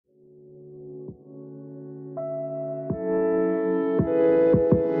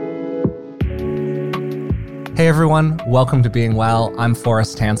Hey everyone, welcome to Being Well. I'm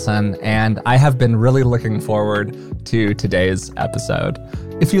Forrest Hansen, and I have been really looking forward to today's episode.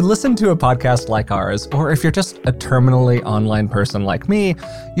 If you listen to a podcast like ours, or if you're just a terminally online person like me,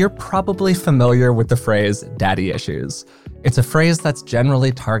 you're probably familiar with the phrase daddy issues. It's a phrase that's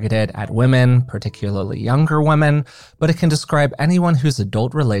generally targeted at women, particularly younger women, but it can describe anyone whose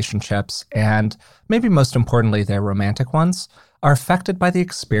adult relationships, and maybe most importantly their romantic ones, are affected by the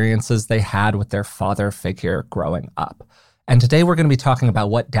experiences they had with their father figure growing up. And today we're going to be talking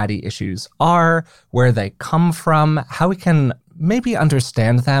about what daddy issues are, where they come from, how we can maybe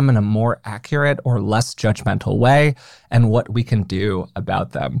understand them in a more accurate or less judgmental way, and what we can do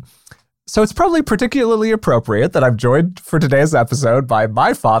about them. So it's probably particularly appropriate that I'm joined for today's episode by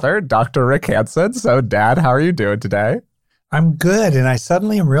my father, Dr. Rick Hansen. So Dad, how are you doing today? I'm good. And I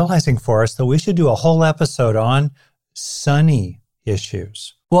suddenly am realizing, Forrest, that we should do a whole episode on Sonny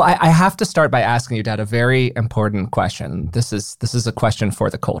issues. Well, I have to start by asking you, Dad, a very important question. This is a question for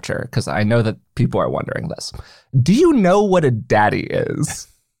the culture, because I know that people are wondering this. Do you know what a daddy is?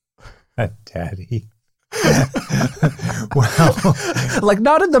 A daddy? Well, like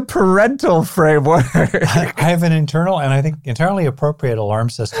not in the parental framework. I have an internal and I think entirely appropriate alarm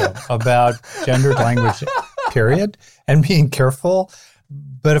system about gendered language, period, and being careful.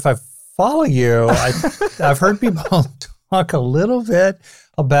 But if I follow you, I've heard people talk a little bit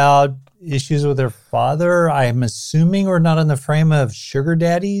about issues with their father. I'm assuming we're not in the frame of sugar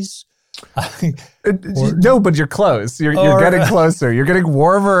daddies. No, but you're close. You're getting closer. You're getting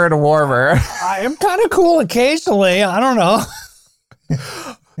warmer and warmer. I am kind of cool occasionally. I don't know.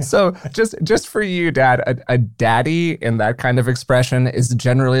 So just for you, Dad, a daddy in that kind of expression is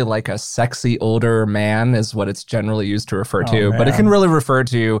generally like a sexy older man is what it's generally used to refer to. But it can really refer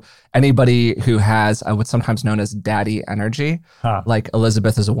to anybody who has what's sometimes known as daddy energy. Like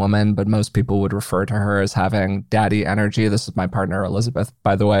Elizabeth is a woman, but most people would refer to her as having daddy energy. This is my partner, Elizabeth,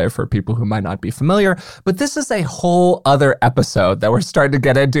 by the way, for people who might not be familiar. But this is a whole other episode that we're starting to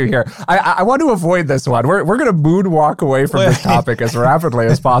get into here. I want to avoid this one. We're going to moonwalk away from this topic as rapidly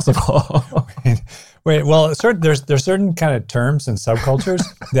as possible. Wait. Well, there's certain kind of terms and subcultures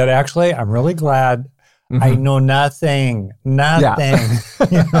that actually I'm really glad I know nothing. Yeah.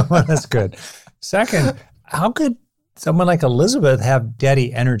 That's good. Second, how could someone like Elizabeth have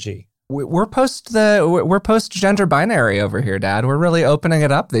daddy energy? We're post gender binary over here, Dad. We're really opening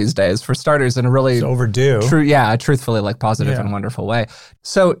it up these days, for starters, in a really it's overdue. Truthfully, like positive and wonderful way.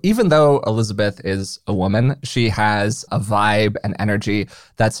 So even though Elizabeth is a woman, she has a vibe and energy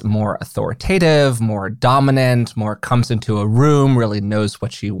that's more authoritative, more dominant, more comes into a room, really knows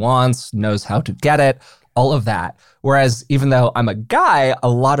what she wants, knows how to get it, all of that. Whereas even though I'm a guy, a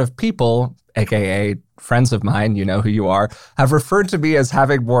lot of people, aka friends of mine, you know who you are, have referred to me as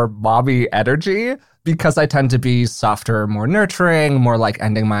having more mommy energy because I tend to be softer, more nurturing, more like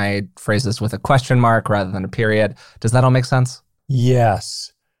ending my phrases with a question mark rather than a period. Does that all make sense?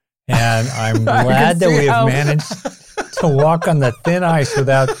 Yes. And I'm glad that we have managed to walk on the thin ice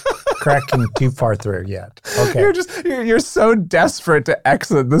without cracking too far through yet. Okay. You're so desperate to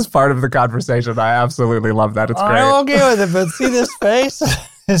exit this part of the conversation. I absolutely love that. It's great. I'm okay with it, but see this face?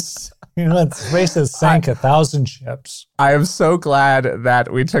 Its face has sank 1,000 ships. I am so glad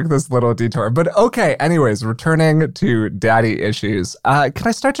that we took this little detour. But okay, anyways, returning to daddy issues. Can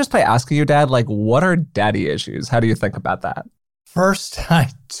I start just by asking you, Dad, like, what are daddy issues? How do you think about that? First, I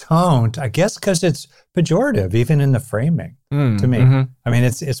don't. I guess because it's pejorative, even in the framing, to me. I mean,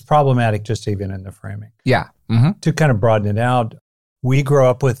 it's problematic just even in the framing. Yeah. To kind of broaden it out, we grow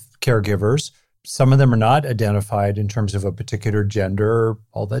up with caregivers. Some of them are not identified in terms of a particular gender.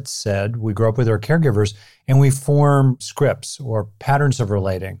 All that said, we grow up with our caregivers and we form scripts or patterns of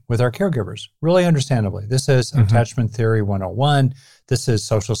relating with our caregivers, really understandably. This is Attachment Theory 101. This is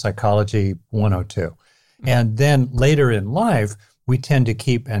Social Psychology 102. And then later in life, we tend to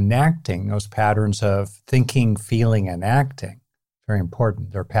keep enacting those patterns of thinking, feeling, and acting. Very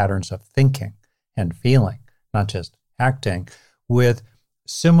important. They're patterns of thinking and feeling, not just acting, with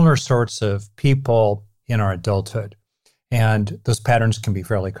similar sorts of people in our adulthood. And those patterns can be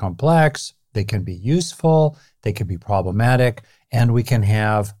fairly complex, they can be useful, they can be problematic, and we can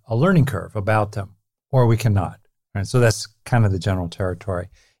have a learning curve about them, or we cannot. Right? So that's kind of the general territory.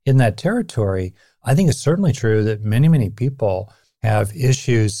 In that territory, I think it's certainly true that many, many people have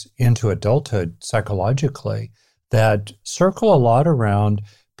issues into adulthood psychologically that circle a lot around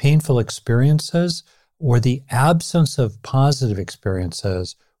painful experiences or the absence of positive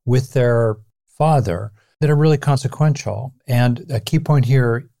experiences with their father that are really consequential. And a key point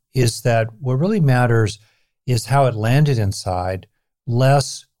here is that what really matters is how it landed inside,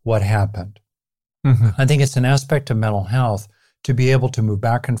 less what happened. I think it's an aspect of mental health to be able to move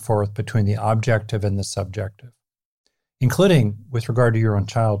back and forth between the objective and the subjective, including with regard to your own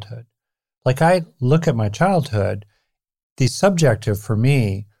childhood. Like I look at my childhood, the subjective for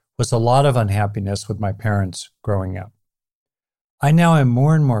me was a lot of unhappiness with my parents growing up. I now am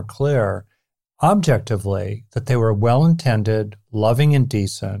more and more clear objectively that they were well-intended, loving and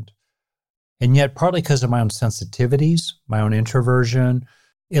decent, and yet partly because of my own sensitivities, my own introversion,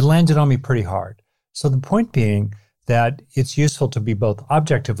 it landed on me pretty hard. So the point being that it's useful to be both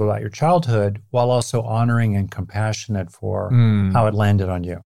objective about your childhood while also honoring and compassionate for how it landed on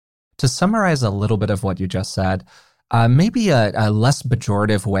you. To summarize a little bit of what you just said, maybe a less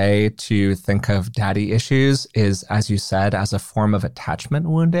pejorative way to think of daddy issues is, as you said, as a form of attachment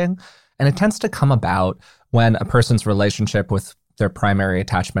wounding. And it tends to come about when a person's relationship with their primary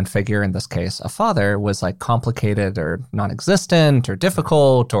attachment figure, in this case, a father, was like complicated or non-existent or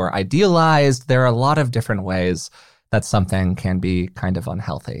difficult or idealized. There are a lot of different ways that something can be kind of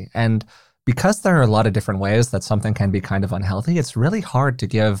unhealthy. And because there are a lot of different ways that something can be kind of unhealthy, it's really hard to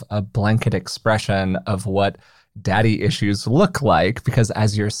give a blanket expression of what daddy issues look like, because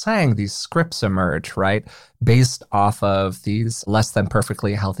as you're saying, these scripts emerge, right, based off of these less than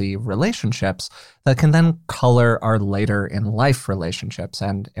perfectly healthy relationships that can then color our later in life relationships.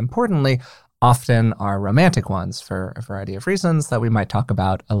 And importantly, often are romantic ones for a variety of reasons that we might talk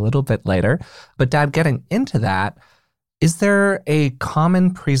about a little bit later. But Dad, getting into that, is there a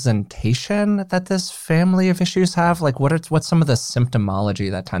common presentation that this family of issues have? Like what's some of the symptomology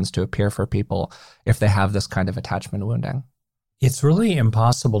that tends to appear for people if they have this kind of attachment wounding? It's really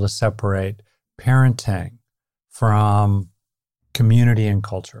impossible to separate parenting from community and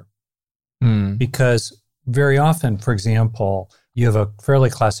culture. Because very often, for example, you have a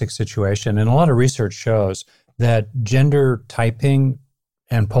fairly classic situation, and a lot of research shows that gender typing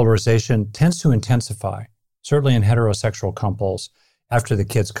and polarization tends to intensify, certainly in heterosexual couples, after the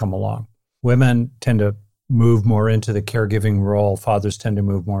kids come along. Women tend to move more into the caregiving role. Fathers tend to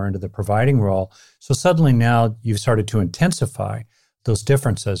move more into the providing role. So suddenly now you've started to intensify those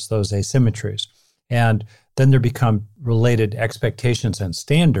differences, those asymmetries. And then there become related expectations and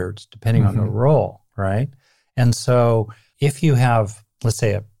standards depending on the role, right? And so if you have, let's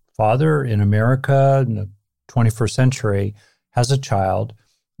say, a father in America in the 21st century has a child,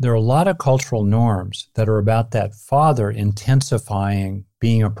 there are a lot of cultural norms that are about that father intensifying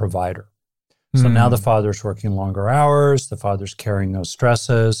being a provider. So now the father's working longer hours, the father's carrying those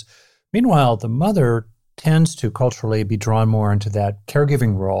stresses. Meanwhile, the mother tends to culturally be drawn more into that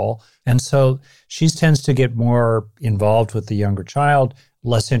caregiving role. And so she tends to get more involved with the younger child,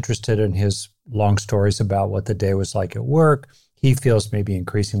 less interested in his long stories about what the day was like at work. He feels maybe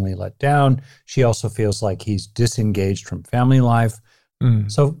increasingly let down. She also feels like he's disengaged from family life.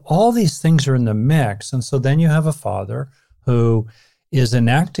 So all these things are in the mix. And so then you have a father who is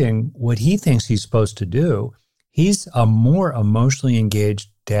enacting what he thinks he's supposed to do. He's a more emotionally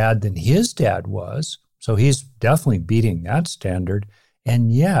engaged dad than his dad was. So he's definitely beating that standard.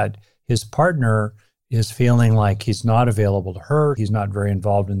 And yet his partner is feeling like he's not available to her. He's not very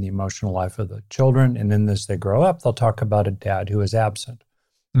involved in the emotional life of the children. And then as they grow up, they'll talk about a dad who is absent.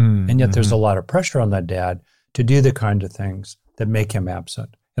 And yet there's a lot of pressure on that dad to do the kind of things that make him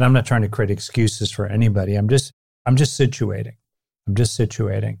absent. And I'm not trying to create excuses for anybody. I'm just situating. I'm just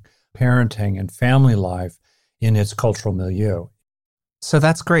situating parenting and family life in its cultural milieu. So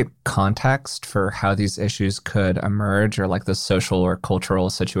that's great context for how these issues could emerge, or like the social or cultural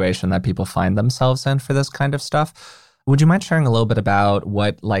situation that people find themselves in for this kind of stuff. Would you mind sharing a little bit about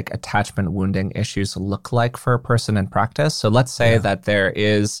what like attachment wounding issues look like for a person in practice? So let's say that there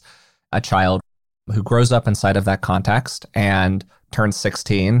is a child who grows up inside of that context and turns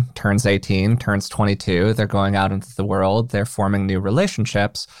 16, turns 18, turns 22. They're going out into the world. They're forming new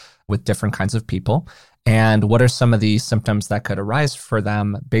relationships with different kinds of people. And what are some of the symptoms that could arise for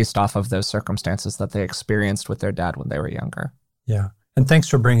them based off of those circumstances that they experienced with their dad when they were younger? Yeah. And thanks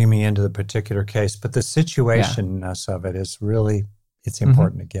for bringing me into the particular case. But the situationness of it is really, it's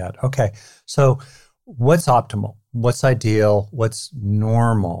important to get. Okay. So what's optimal? What's ideal? What's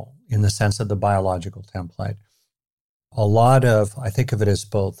normal in the sense of the biological template? A lot of, I think of it as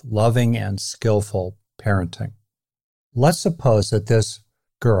both loving and skillful parenting. Let's suppose that this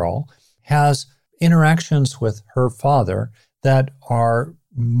girl has interactions with her father that are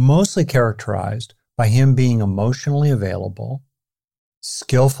mostly characterized by him being emotionally available,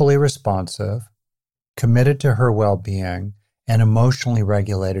 skillfully responsive, committed to her well-being, and emotionally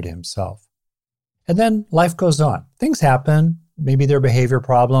regulated himself. And then life goes on. Things happen. Maybe there are behavior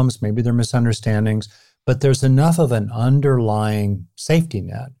problems, maybe there are misunderstandings, but there's enough of an underlying safety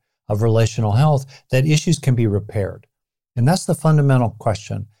net of relational health, that issues can be repaired. And that's the fundamental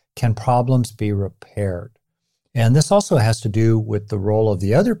question. Can problems be repaired? And this also has to do with the role of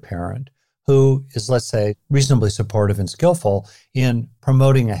the other parent who is, let's say, reasonably supportive and skillful in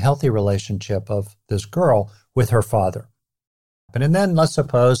promoting a healthy relationship of this girl with her father. And then let's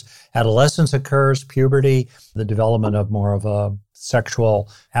suppose adolescence occurs, puberty, the development of more of a sexual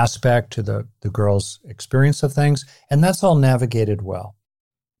aspect to the girl's experience of things, and that's all navigated well.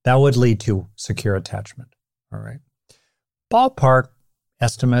 That would lead to secure attachment, all right? Ballpark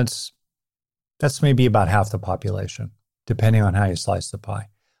estimates, that's maybe about half the population, depending on how you slice the pie.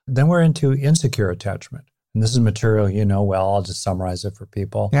 Then we're into insecure attachment. And this is material you know well. I'll just summarize it for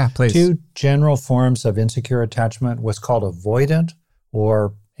people. Yeah, please. 2 general forms of insecure attachment, what's called avoidant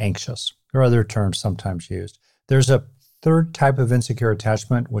or anxious. There are other terms sometimes used. There's a third type of insecure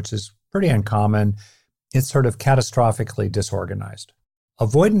attachment, which is pretty uncommon. It's sort of catastrophically disorganized.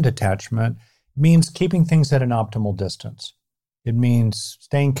 Avoidant attachment means keeping things at an optimal distance. It means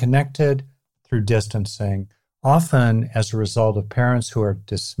staying connected through distancing, often as a result of parents who are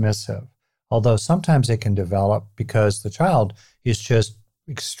dismissive. Although sometimes it can develop because the child is just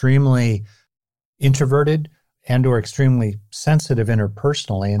extremely introverted and or extremely sensitive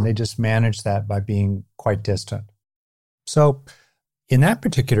interpersonally, and they just manage that by being quite distant. So in that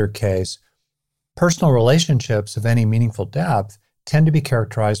particular case, personal relationships of any meaningful depth tend to be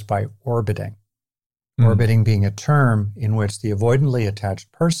characterized by orbiting. Orbiting being a term in which the avoidantly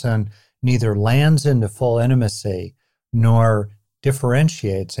attached person neither lands into full intimacy nor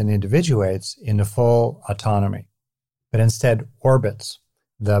differentiates and individuates into full autonomy, but instead orbits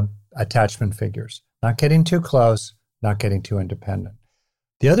the attachment figures, not getting too close, not getting too independent.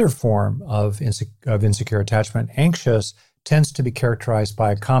 The other form of insecure attachment, anxious, tends to be characterized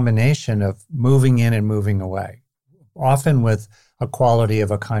by a combination of moving in and moving away, often with a quality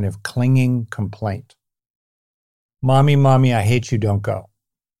of a kind of clinging complaint. Mommy, mommy, I hate you, don't go.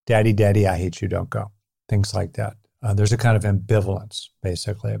 Daddy, daddy, I hate you, don't go. Things like that. There's a kind of ambivalence,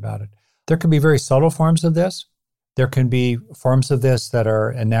 basically, about it. There can be very subtle forms of this. There can be forms of this that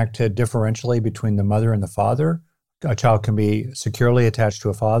are enacted differentially between the mother and the father. A child can be securely attached to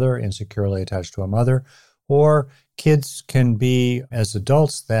a father, insecurely attached to a mother, or kids can be, as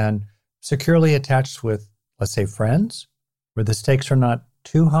adults then, securely attached with, let's say, friends, where the stakes are not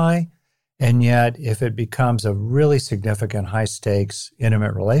too high. And yet, if it becomes a really significant, high-stakes,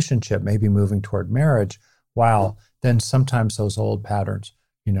 intimate relationship, maybe moving toward marriage, wow, then sometimes those old patterns,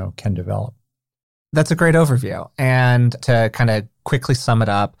 can develop. That's a great overview. And to kind of quickly sum it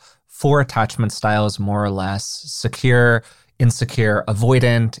up, 4 attachment styles, more or less: secure, insecure,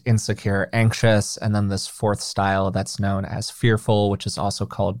 avoidant, insecure, anxious, and then this 4th style that's known as fearful, which is also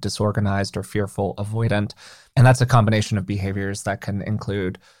called disorganized or fearful avoidant. And that's a combination of behaviors that can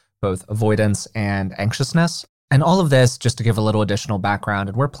include both avoidance and anxiousness. And all of this, just to give a little additional background,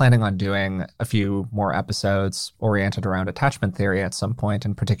 and we're planning on doing a few more episodes oriented around attachment theory at some point,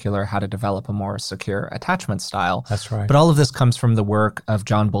 in particular, how to develop a more secure attachment style. That's right. But all of this comes from the work of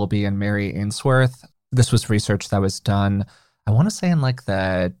John Bowlby and Mary Ainsworth. This was research that was done, I want to say in like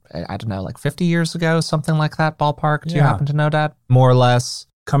 50 years ago, something like that ballpark. Do you happen to know that? More or less.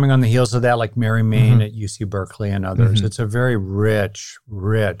 Coming on the heels of that, like Mary Main at UC Berkeley and others. It's a very rich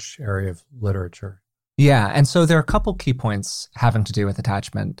area of literature. Yeah. And so there are a couple key points having to do with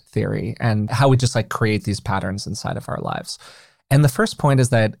attachment theory and how we just create these patterns inside of our lives. And the first point is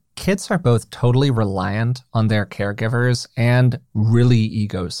that kids are both totally reliant on their caregivers and really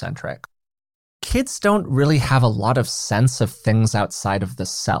egocentric. Kids don't really have a lot of sense of things outside of the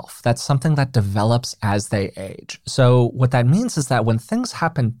self. That's something that develops as they age. So what that means is that when things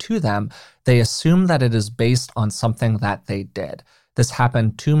happen to them, they assume that it is based on something that they did. This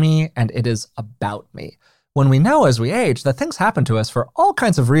happened to me and it is about me. When we know as we age that things happen to us for all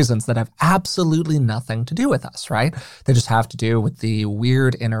kinds of reasons that have absolutely nothing to do with us, right? They just have to do with the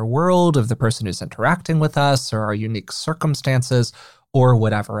weird inner world of the person who's interacting with us or our unique circumstances or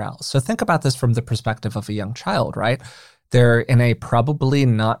whatever else. So think about this from the perspective of a young child, right? They're in a probably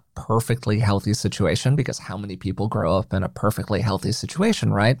not perfectly healthy situation, because how many people grow up in a perfectly healthy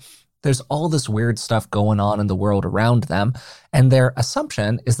situation, right? There's all this weird stuff going on in the world around them, and their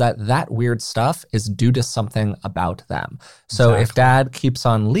assumption is that that weird stuff is due to something about them. So if dad keeps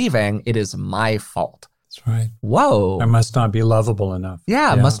on leaving, it is my fault. That's right. Whoa. I must not be lovable enough.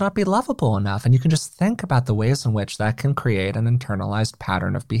 Yeah, it must not be lovable enough. And you can just think about the ways in which that can create an internalized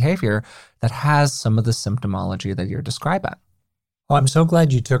pattern of behavior that has some of the symptomology that you're describing. Well, I'm so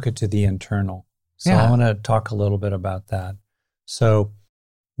glad you took it to the internal. So I want to talk a little bit about that. So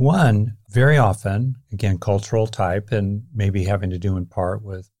one, very often, again, cultural type, and maybe having to do in part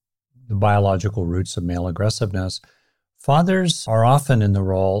with the biological roots of male aggressiveness, fathers are often in the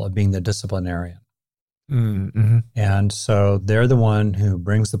role of being the disciplinarian. Mm-hmm. And so they're the one who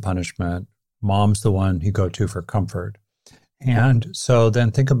brings the punishment. Mom's the one you go to for comfort. And so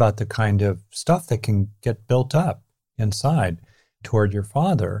then think about the kind of stuff that can get built up inside toward your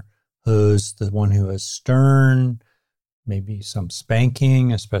father, who's the one who is stern, maybe some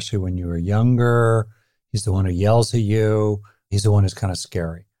spanking, especially when you were younger. He's the one who yells at you. He's the one who's kind of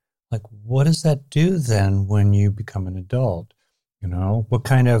scary. Like, what does that do then when you become an adult? You know, what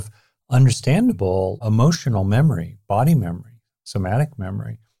kind of understandable emotional memory, body memory, somatic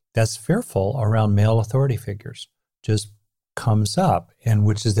memory that's fearful around male authority figures just comes up, and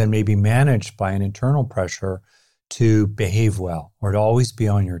which is then maybe managed by an internal pressure to behave well, or to always be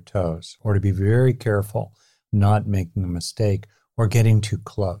on your toes, or to be very careful not making a mistake or getting too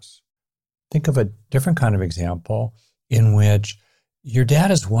close. Think of a different kind of example in which your dad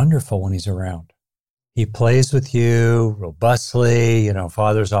is wonderful when he's around. He plays with you robustly. You know,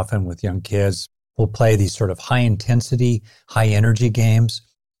 fathers often with young kids will play these sort of high intensity, high energy games,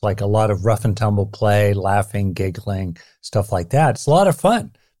 like a lot of rough and tumble play, laughing, giggling, stuff like that. It's a lot of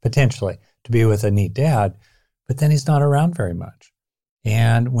fun, potentially, to be with a neat dad, but then he's not around very much.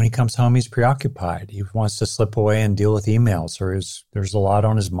 And when he comes home, he's preoccupied. He wants to slip away and deal with emails, or there's a lot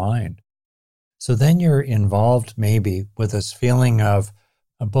on his mind. So then you're involved maybe with this feeling of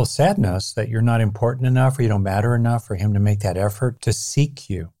both sadness that you're not important enough or you don't matter enough for him to make that effort to seek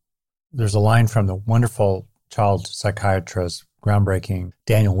you. There's a line from the wonderful child psychiatrist, groundbreaking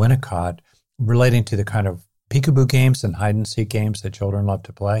Daniel Winnicott, relating to the kind of peekaboo games and hide and seek games that children love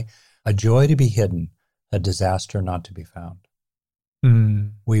to play. A joy to be hidden, a disaster not to be found.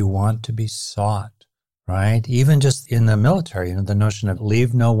 We want to be sought, right? Even just in the military, you know, the notion of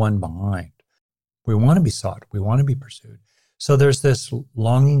leave no one behind. We want to be sought. We want to be pursued. So there's this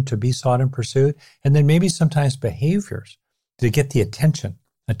longing to be sought and pursued, and then maybe sometimes behaviors to get the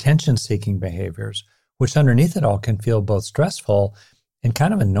attention-seeking behaviors, which underneath it all can feel both stressful and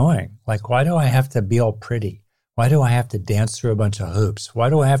kind of annoying. Like, why do I have to be all pretty? Why do I have to dance through a bunch of hoops?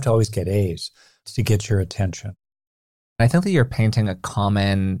 Why do I have to always get A's to get your attention? I think that you're painting a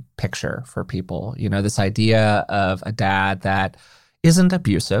common picture for people. You know, this idea of a dad that isn't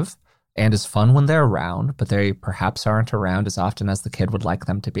abusive and is fun when they're around, but they perhaps aren't around as often as the kid would like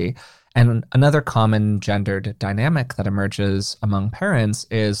them to be. And another common gendered dynamic that emerges among parents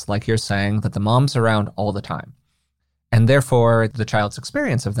is, like you're saying, that the mom's around all the time. And therefore, the child's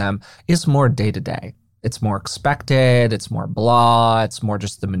experience of them is more day-to-day. It's more expected, it's more blah, it's more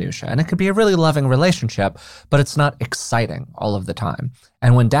just the minutia. And it could be a really loving relationship, but it's not exciting all of the time.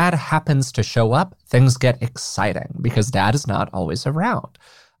 And when dad happens to show up, things get exciting because dad is not always around.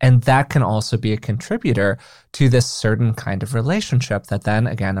 And that can also be a contributor to this certain kind of relationship that then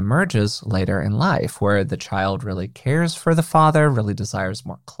again emerges later in life, where the child really cares for the father, really desires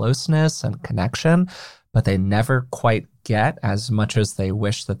more closeness and connection, but they never quite get as much as they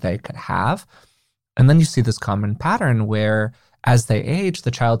wish that they could have. And then you see this common pattern where as they age,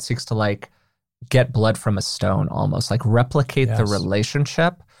 the child seeks to like get blood from a stone, almost like replicate the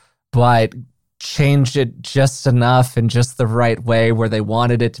relationship, but change it just enough in just the right way where they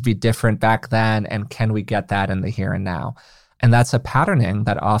wanted it to be different back then. And can we get that in the here and now? And that's a patterning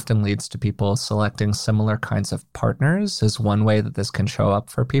that often leads to people selecting similar kinds of partners is one way that this can show up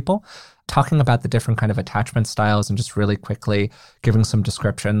for people. Talking about the different kind of attachment styles and just really quickly giving some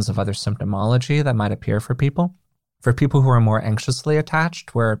descriptions of other symptomology that might appear for people. For people who are more anxiously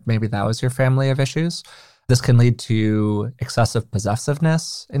attached, where maybe that was your family of issues, this can lead to excessive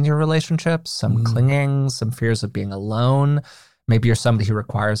possessiveness in your relationships, some clinging, some fears of being alone. Maybe you're somebody who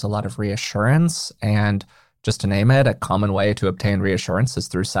requires a lot of reassurance, and just to name it, a common way to obtain reassurance is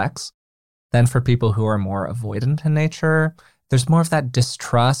through sex. Then for people who are more avoidant in nature, there's more of that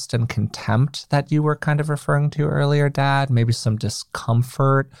distrust and contempt that you were kind of referring to earlier, Dad. Maybe some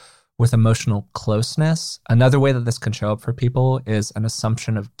discomfort with emotional closeness. Another way that this can show up for people is an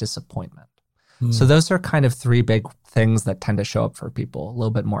assumption of disappointment. So those are kind of three big things that tend to show up for people. A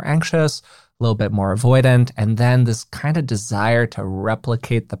little bit more anxious, a little bit more avoidant, and then this kind of desire to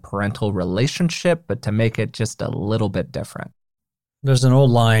replicate the parental relationship, but to make it just a little bit different. There's an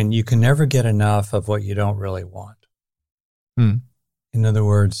old line, you can never get enough of what you don't really want. In other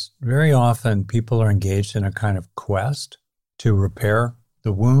words, very often people are engaged in a kind of quest to repair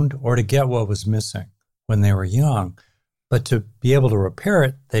the wound or to get what was missing when they were young. But to be able to repair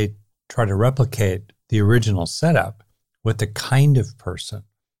it, they try to replicate the original setup with the kind of person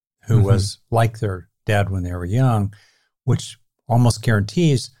who was like their dad when they were young, which almost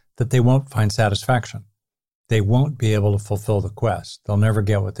guarantees that they won't find satisfaction. they won't be able to fulfill the quest. They'll never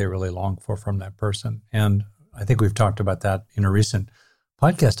get what they really long for from that person. And I think we've talked about that in a recent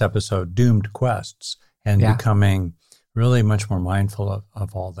podcast episode, Doomed Quests, and becoming really much more mindful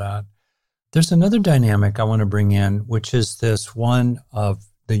of all that. There's another dynamic I want to bring in, which is this one of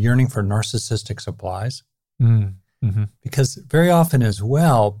the yearning for narcissistic supplies. Mm-hmm. Because very often as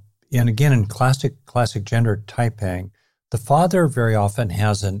well, and again, in classic gender typing, the father very often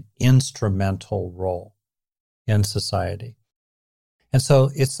has an instrumental role in society. And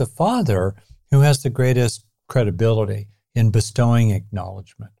so it's the father who has the greatest credibility in bestowing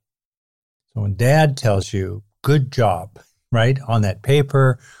acknowledgement. So when dad tells you, good job, right, on that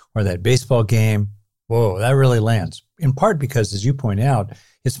paper or that baseball game, whoa, that really lands. In part because, as you point out,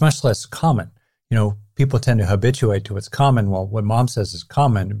 it's much less common. You know, people tend to habituate to what's common. Well, what mom says is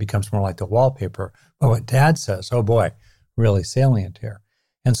common. It becomes more like the wallpaper. But what dad says, oh boy, really salient here.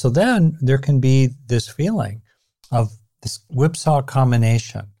 And so then there can be this feeling of this whipsaw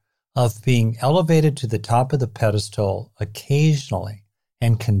combination of being elevated to the top of the pedestal occasionally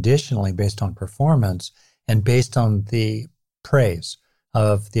and conditionally based on performance and based on the praise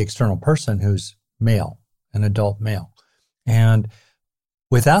of the external person who's male, an adult male. And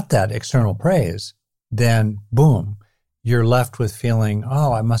without that external praise, then boom, you're left with feeling,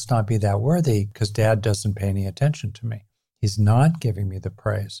 oh, I must not be that worthy because dad doesn't pay any attention to me. He's not giving me the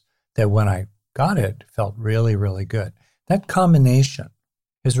praise that when I got it, felt really, really good. That combination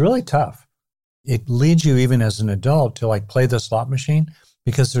is really tough. It leads you even as an adult to like play the slot machine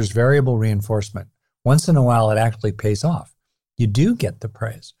because there's variable reinforcement. Once in a while, it actually pays off. You do get the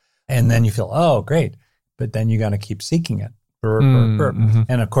praise. And then you feel, oh, great. But then you got to keep seeking it. Mm-hmm.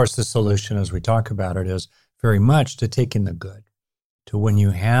 And of course, the solution, as we talk about it, is very much to take in the good. To when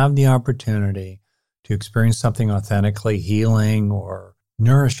you have the opportunity to experience something authentically healing or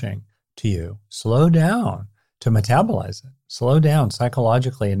nourishing to you, slow down to metabolize it. Slow down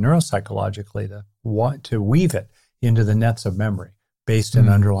psychologically and neuropsychologically to weave it into the nets of memory based in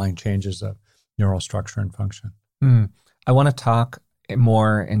underlying changes of neural structure and function. I want to talk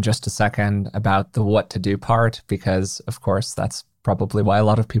more in just a second about the what to do part, because of course that's probably why a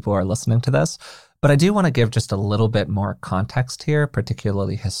lot of people are listening to this. But I do want to give just a little bit more context here,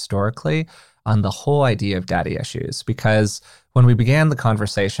 particularly historically, on the whole idea of daddy issues. Because when we began the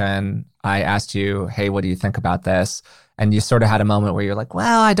conversation, I asked you, hey, what do you think about this? And you sort of had a moment where you're like,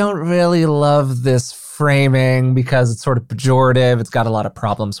 well, I don't really love this framing because it's sort of pejorative. It's got a lot of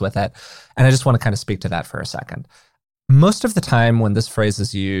problems with it. And I just want to kind of speak to that for a second. Most of the time when this phrase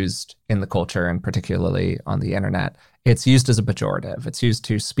is used in the culture, and particularly on the internet, it's used as a pejorative. It's used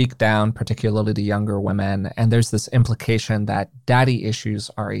to speak down, particularly to younger women. And there's this implication that daddy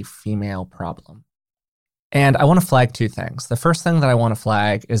issues are a female problem. And I want to flag two things. The first thing that I want to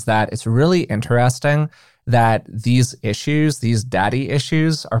flag is that it's really interesting that these issues, these daddy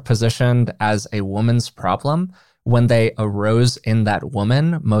issues, are positioned as a woman's problem when they arose in that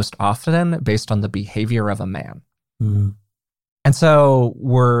woman most often based on the behavior of a man. Mm-hmm. And so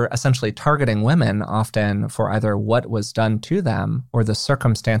we're essentially targeting women often for either what was done to them or the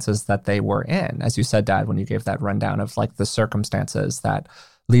circumstances that they were in. As you said, Dad, when you gave that rundown of like the circumstances that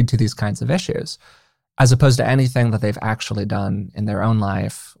lead to these kinds of issues, as opposed to anything that they've actually done in their own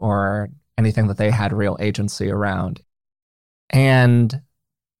life or anything that they had real agency around. And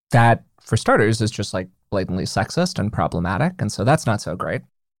that, for starters, is just like blatantly sexist and problematic. And so that's not so great.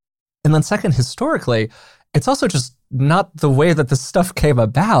 And then second, historically, it's also just not the way that this stuff came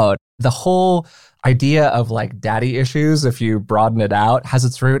about. The whole idea of like daddy issues, if you broaden it out, has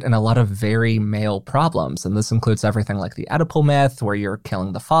its root in a lot of very male problems. And this includes everything like the Oedipal myth, where you're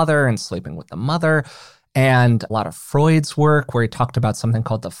killing the father and sleeping with the mother, and a lot of Freud's work, where he talked about something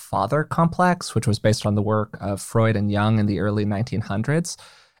called the father complex, which was based on the work of Freud and Jung in the early 1900s.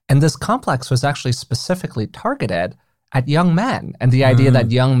 And this complex was actually specifically targeted at young men, and the idea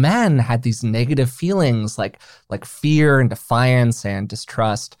that young men had these negative feelings like fear and defiance and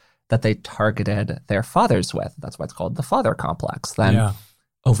distrust that they targeted their fathers with. That's why it's called the father complex. Then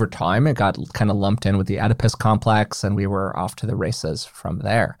over time, it got kind of lumped in with the Oedipus complex, and we were off to the races from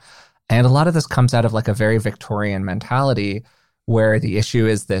there. And a lot of this comes out of like a very Victorian mentality where the issue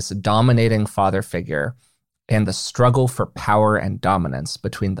is this dominating father figure and the struggle for power and dominance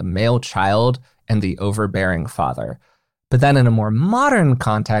between the male child and the overbearing father. But then in a more modern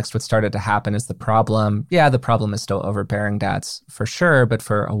context, what started to happen is the problem is still overbearing dads for sure, but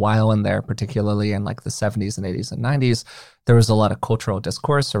for a while in there, particularly in like the 70s and 80s and 90s, there was a lot of cultural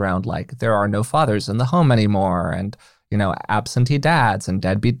discourse around like, there are no fathers in the home anymore. And, absentee dads and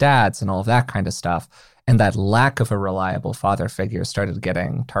deadbeat dads and all of that kind of stuff. And that lack of a reliable father figure started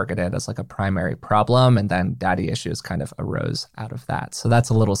getting targeted as like a primary problem. And then daddy issues kind of arose out of that. So that's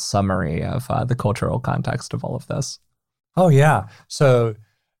a little summary of the cultural context of all of this. Oh, yeah. So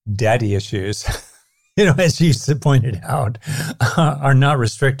daddy issues, as you pointed out, are not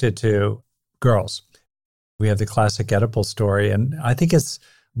restricted to girls. We have the classic Oedipal story. And I think it's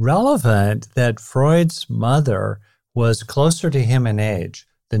relevant that Freud's mother was closer to him in age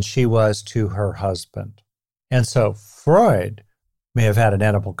than she was to her husband. And so Freud may have had an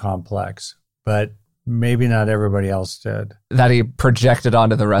Oedipal complex, but maybe not everybody else did. That he projected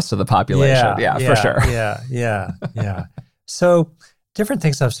onto the rest of the population. Yeah, for sure. Yeah. So different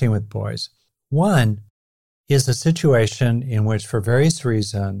things I've seen with boys. One is a situation in which, for various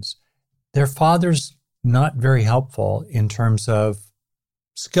reasons, their father's not very helpful in terms of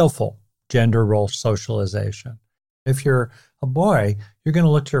skillful gender role socialization. If you're a boy, you're going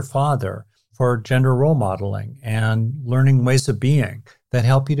to look to your father for gender role modeling and learning ways of being that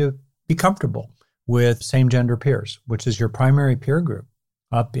help you to be comfortable with same-gender peers, which is your primary peer group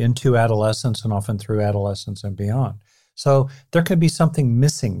up into adolescence and often through adolescence and beyond. So there could be something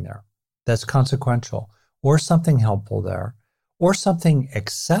missing there that's consequential, or something helpful there, or something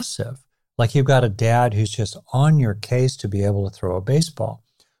excessive, like you've got a dad who's just on your case to be able to throw a baseball,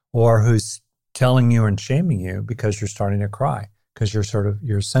 or who's telling you and shaming you because you're starting to cry, because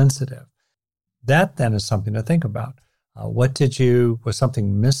you're sensitive. That then is something to think about. Was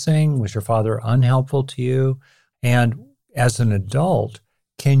something missing? Was your father unhelpful to you? And as an adult,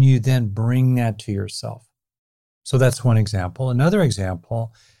 can you then bring that to yourself? So that's one example. Another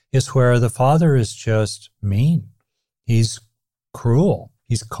example is where the father is just mean. He's cruel.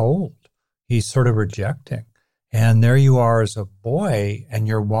 He's cold. He's sort of rejecting. And there you are as a boy, and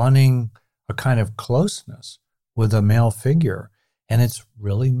you're wanting a kind of closeness with a male figure, and it's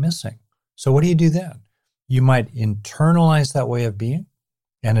really missing. So what do you do then? You might internalize that way of being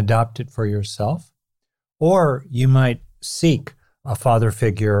and adopt it for yourself, or you might seek a father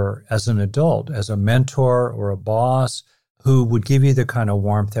figure as an adult, as a mentor or a boss who would give you the kind of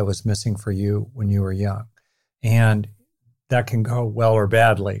warmth that was missing for you when you were young. And that can go well or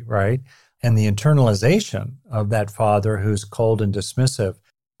badly, right? And the internalization of that father who's cold and dismissive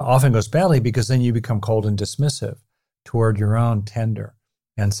often goes badly, because then you become cold and dismissive toward your own tender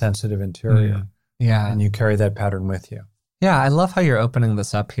and sensitive interior. Yeah. And you carry that pattern with you. Yeah, I love how you're opening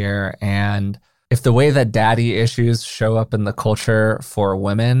this up here. And if the way that daddy issues show up in the culture for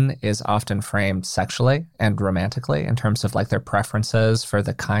women is often framed sexually and romantically in terms of like their preferences for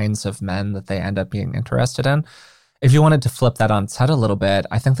the kinds of men that they end up being interested in, if you wanted to flip that on its head a little bit,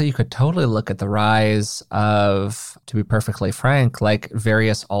 I think that you could totally look at the rise of, to be perfectly frank, like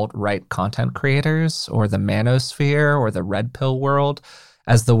various alt-right content creators or the manosphere or the red pill world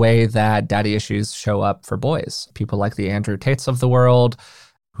as the way that daddy issues show up for boys. People like the Andrew Tates of the world,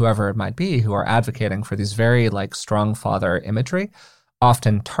 whoever it might be, who are advocating for these very like strong father imagery,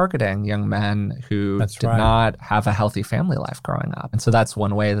 often targeting young men who did not have a healthy family life growing up. And so that's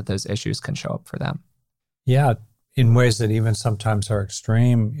one way that those issues can show up for them. Yeah, in ways that even sometimes are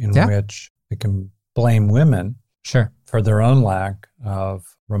extreme, in which they can blame women for their own lack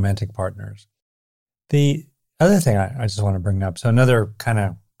of romantic partners. The other thing I just want to bring up, so another kind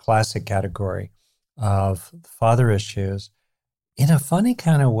of classic category of father issues, in a funny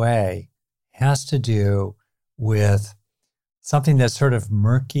kind of way, has to do with something that's sort of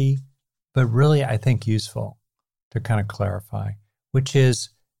murky, but really, I think, useful to kind of clarify, which is,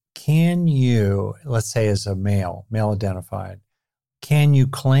 can you, let's say as a male identified, can you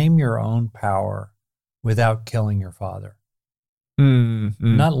claim your own power without killing your father?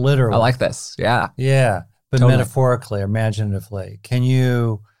 Not literally. I like this. Yeah. Yeah. But totally. Metaphorically, imaginatively. Can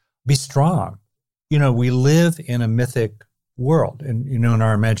you be strong? We live in a mythic world, and in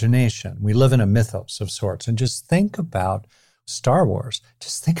our imagination. We live in a mythos of sorts. And just think about Star Wars.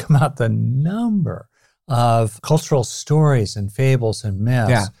 Just think about the number of cultural stories and fables and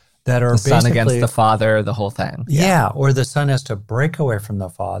myths that are the son against the father, the whole thing. Yeah, or the son has to break away from the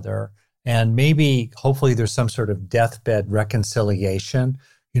father, and maybe, hopefully, there's some sort of deathbed reconciliation.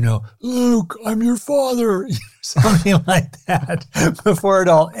 Luke, I'm your father, something like that, before it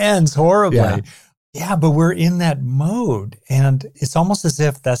all ends horribly. Yeah, but we're in that mode, and it's almost as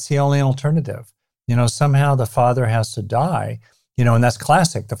if that's the only alternative. Somehow the father has to die, and that's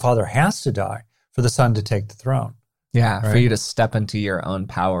classic. The father has to die for the son to take the throne. Yeah, right? For you to step into your own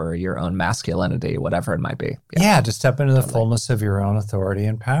power, your own masculinity, whatever it might be. Yeah, to step into the fullness of your own authority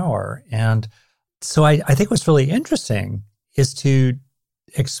and power. And so I think what's really interesting is to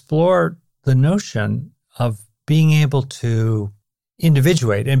explore the notion of being able to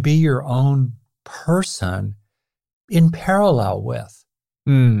individuate and be your own person in parallel with,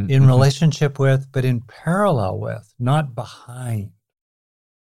 in relationship with, but in parallel with, not behind.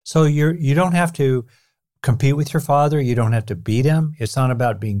 So you don't have to compete with your father. You don't have to beat him. It's not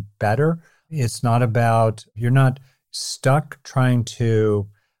about being better. It's not about, you're not stuck trying to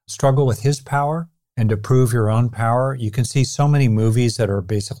struggle with his power and to prove your own power. You can see so many movies that are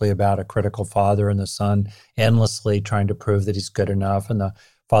basically about a critical father and the son endlessly trying to prove that he's good enough and the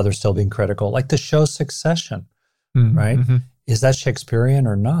father still being critical, like the show Succession, right? Is that Shakespearean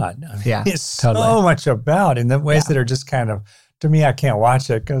or not? I mean, Yeah, it's totally. so much about in the ways that are just kind of, to me, I can't watch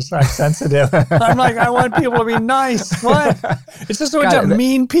it because I'm sensitive. I'm like, I want people to be nice. What? It's just a bunch of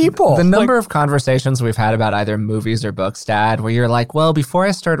mean people. The number of conversations we've had about either movies or books, Dad, where you're like, well, before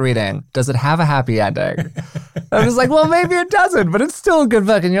I start reading, does it have a happy ending? I was like, well, maybe it doesn't, but it's still a good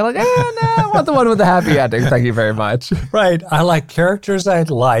book. And you're like, no, I want the one with the happy ending. Thank you very much. Right. I like characters I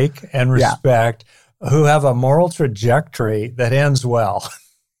like and respect who have a moral trajectory that ends well.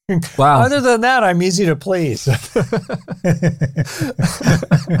 Wow. Other than that, I'm easy to please.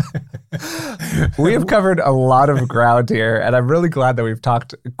 We have covered a lot of ground here, and I'm really glad that we've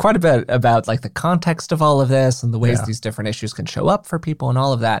talked quite a bit about like the context of all of this and the ways these different issues can show up for people and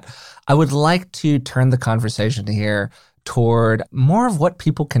all of that. I would like to turn the conversation here toward more of what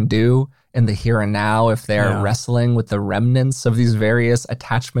people can do in the here and now if they're wrestling with the remnants of these various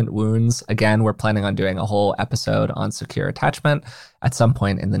attachment wounds. Again, we're planning on doing a whole episode on secure attachment at some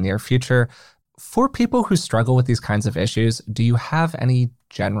point in the near future. For people who struggle with these kinds of issues, do you have any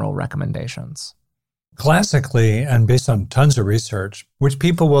general recommendations? Classically, and based on tons of research, which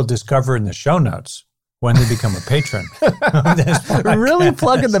people will discover in the show notes when they become a patron. Really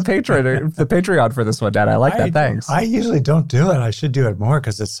plugging the Patreon for this one, Dad. I like that. Thanks. I usually don't do it. I should do it more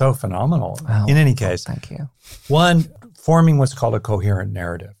because it's so phenomenal. Oh, in any case, thank you. One, forming what's called a coherent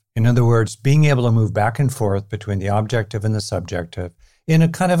narrative. In other words, being able to move back and forth between the objective and the subjective in a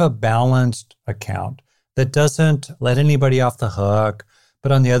kind of a balanced account that doesn't let anybody off the hook,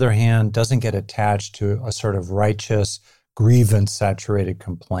 but on the other hand, doesn't get attached to a sort of righteous, grievance-saturated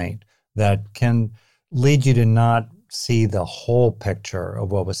complaint that can lead you to not see the whole picture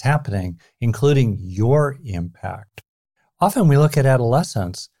of what was happening, including your impact. Often we look at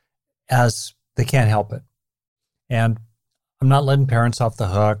adolescents as they can't help it. And I'm not letting parents off the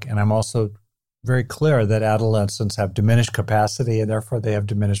hook, and I'm also very clear that adolescents have diminished capacity and therefore they have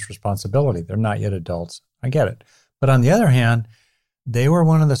diminished responsibility. They're not yet adults. I get it. But on the other hand, they were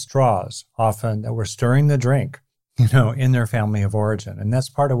one of the straws often that were stirring the drink, in their family of origin. And that's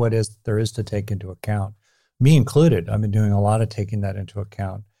part of what there is to take into account. Me included, I've been doing a lot of taking that into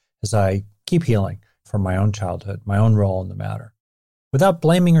account as I keep healing from my own childhood, my own role in the matter, without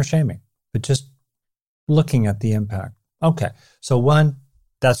blaming or shaming, but just looking at the impact. Okay, so one,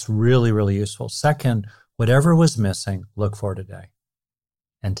 that's really, really useful. Second, whatever was missing, look for today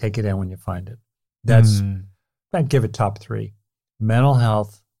and take it in when you find it. I'd give it top 3. Mental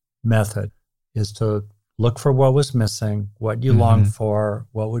health method is to look for what was missing, what you long for,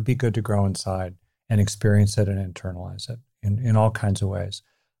 what would be good to grow inside, and experience it and internalize it in all kinds of ways.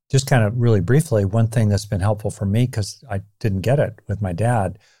 Just kind of really briefly, one thing that's been helpful for me, because I didn't get it with my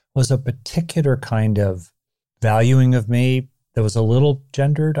dad, was a particular kind of valuing of me that was a little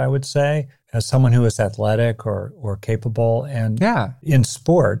gendered, I would say, as someone who is athletic or capable and in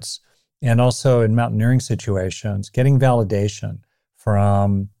sports and also in mountaineering situations, getting validation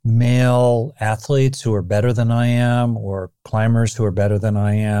from male athletes who are better than I am or climbers who are better than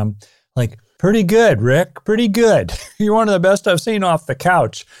I am. Like, pretty good, Rick, pretty good. You're one of the best I've seen off the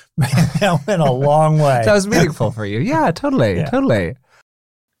couch. Man, that went a long way. That was meaningful for you. Yeah, totally.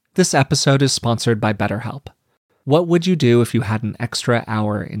 This episode is sponsored by BetterHelp. What would you do if you had an extra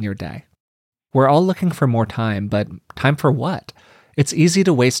hour in your day? We're all looking for more time, but time for what? It's easy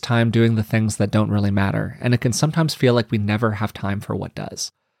to waste time doing the things that don't really matter, and it can sometimes feel like we never have time for what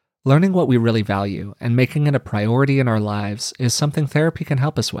does. Learning what we really value and making it a priority in our lives is something therapy can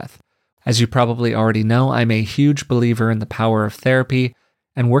help us with. As you probably already know, I'm a huge believer in the power of therapy,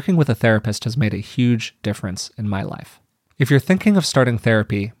 and working with a therapist has made a huge difference in my life. If you're thinking of starting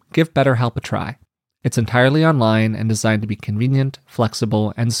therapy, give BetterHelp a try. It's entirely online and designed to be convenient,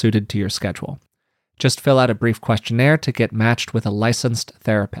 flexible, and suited to your schedule. Just fill out a brief questionnaire to get matched with a licensed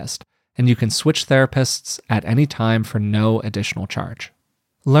therapist, and you can switch therapists at any time for no additional charge.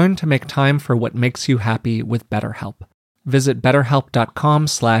 Learn to make time for what makes you happy with BetterHelp. Visit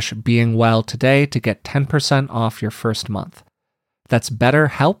betterhelp.com/beingwell today to get 10% off your first month. That's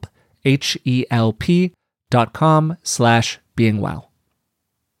BetterHelp, HELP.com/beingwell.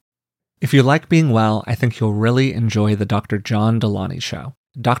 If you like being well, I think you'll really enjoy the Dr. John Delony Show.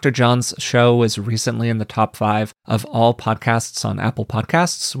 Dr. John's show was recently in the top 5 of all podcasts on Apple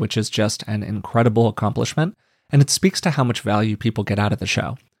Podcasts, which is just an incredible accomplishment, and it speaks to how much value people get out of the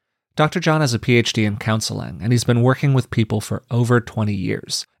show. Dr. John has a PhD in counseling, and he's been working with people for over 20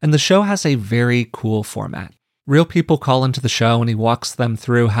 years. And the show has a very cool format. Real people call into the show, and he walks them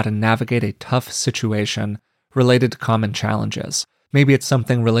through how to navigate a tough situation related to common challenges. Maybe it's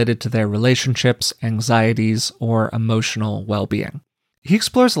something related to their relationships, anxieties, or emotional well-being. He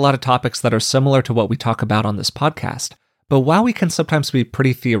explores a lot of topics that are similar to what we talk about on this podcast, but while we can sometimes be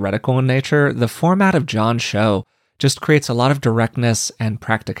pretty theoretical in nature, the format of John's show just creates a lot of directness and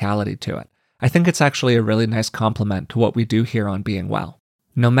practicality to it. I think it's actually a really nice complement to what we do here on Being Well.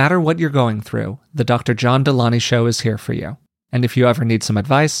 No matter what you're going through, the Dr. John Delony Show is here for you. And if you ever need some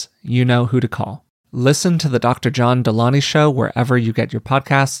advice, you know who to call. Listen to the Dr. John Delony Show wherever you get your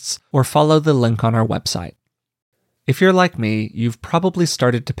podcasts, or follow the link on our website. If you're like me, you've probably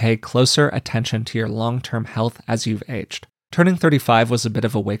started to pay closer attention to your long-term health as you've aged. Turning 35 was a bit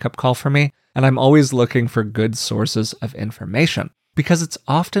of a wake-up call for me, and I'm always looking for good sources of information, because it's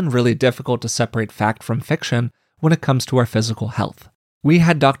often really difficult to separate fact from fiction when it comes to our physical health. We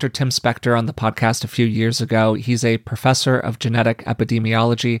had Dr. Tim Spector on the podcast a few years ago. He's a professor of genetic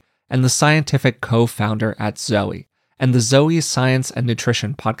epidemiology and the scientific co-founder at Zoe. And the Zoe Science and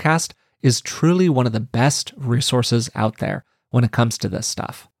Nutrition podcast is truly one of the best resources out there when it comes to this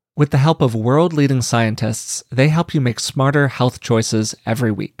stuff. With the help of world-leading scientists, they help you make smarter health choices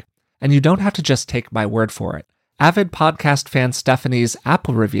every week. And you don't have to just take my word for it. Avid podcast fan Stephanie's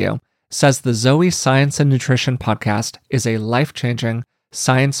Apple review says the Zoe Science and Nutrition podcast is a life-changing,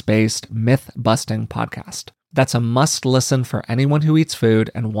 science-based, myth-busting podcast. That's a must-listen for anyone who eats food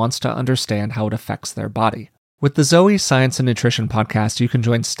and wants to understand how it affects their body. With the Zoe Science and Nutrition podcast, you can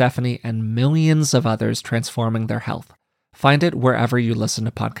join Stephanie and millions of others transforming their health. Find it wherever you listen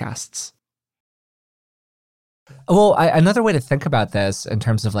to podcasts. Well, another way to think about this in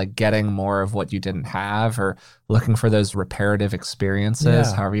terms of like getting more of what you didn't have or looking for those reparative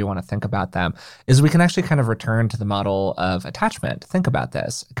experiences, however you want to think about them, is we can actually kind of return to the model of attachment. Think about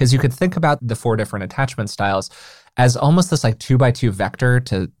this, because you could think about the 4 different attachment styles as almost this like 2x2 vector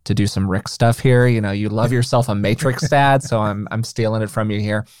to do some Rick stuff here. You know, you love yourself a matrix dad, so I'm stealing it from you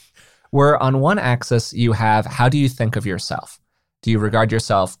here. Where on one axis you have, how do you think of yourself? Do you regard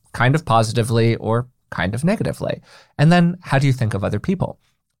yourself kind of positively or kind of negatively? And then how do you think of other people?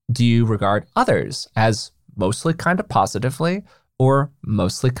 Do you regard others as mostly kind of positively or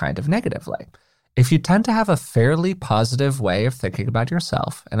mostly kind of negatively? If you tend to have a fairly positive way of thinking about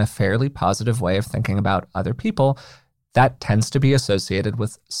yourself and a fairly positive way of thinking about other people, that tends to be associated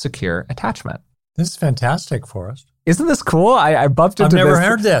with secure attachment. This is fantastic, Forrest. Isn't this cool? I bumped into this. I've never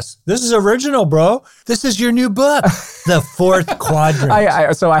heard this. This is original, bro. This is your new book, The Fourth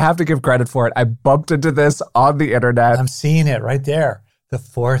Quadrant. So I have to give credit for it. I bumped into this on the internet. I'm seeing it right there. The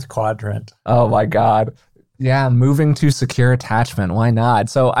Fourth Quadrant. Oh my God. Yeah, moving to secure attachment. Why not?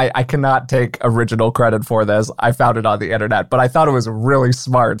 So I cannot take original credit for this. I found it on the internet, but I thought it was really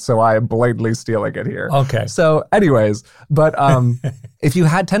smart, so I am blatantly stealing it here. Okay. So anyways, but if you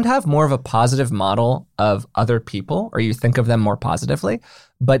tend to have more of a positive model of other people, or you think of them more positively,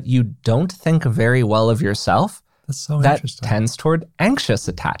 but you don't think very well of yourself, that tends toward anxious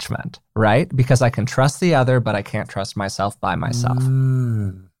attachment, right? Because I can trust the other, but I can't trust myself by myself.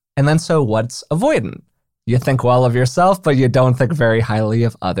 And then so what's avoidant? You think well of yourself, but you don't think very highly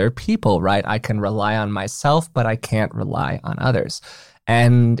of other people, right? I can rely on myself, but I can't rely on others.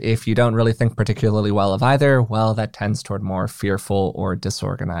 And if you don't really think particularly well of either, well, that tends toward more fearful or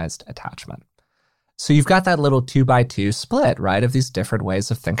disorganized attachment. So you've got that little 2x2 split, right, of these different ways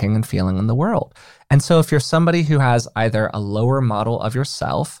of thinking and feeling in the world. And so if you're somebody who has either a lower model of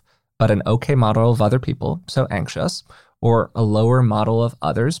yourself, but an okay model of other people, so anxious, or a lower model of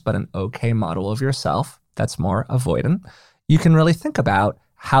others, but an okay model of yourself, that's more avoidant, you can really think about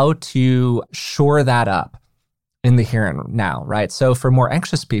how to shore that up in the here and now, right? So for more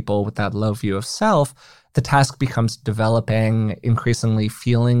anxious people with that low view of self, the task becomes developing increasingly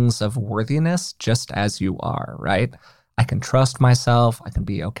feelings of worthiness just as you are, right? I can trust myself. I can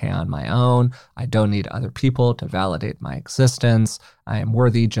be okay on my own. I don't need other people to validate my existence. I am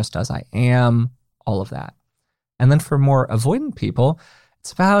worthy just as I am, all of that. And then for more avoidant people,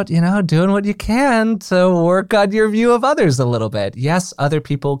 it's about, doing what you can to work on your view of others a little bit. Yes, other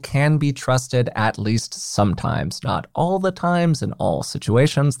people can be trusted at least sometimes, not all the times in all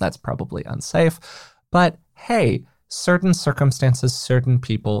situations. That's probably unsafe. But hey, certain circumstances, certain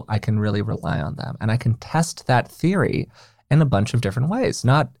people, I can really rely on them. And I can test that theory in a bunch of different ways,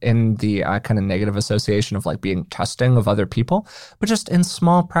 not in the kind of negative association of like being trusting of other people, but just in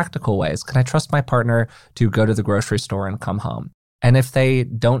small practical ways. Can I trust my partner to go to the grocery store and come home? And if they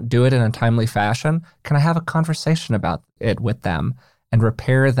don't do it in a timely fashion, can I have a conversation about it with them and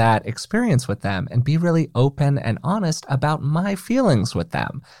repair that experience with them and be really open and honest about my feelings with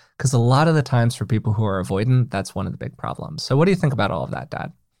them? Because a lot of the times for people who are avoidant, that's one of the big problems. So what do you think about all of that,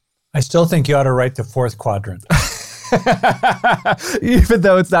 Dad? I still think you ought to write the fourth quadrant. Even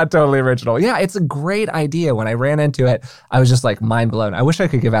though it's not totally original. Yeah, it's a great idea. When I ran into it, I was just like mind blown. I wish I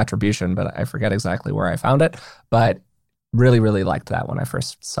could give attribution, but I forget exactly where I found it. But really, really liked that when I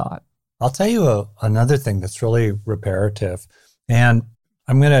first saw it. I'll tell you another thing that's really reparative. And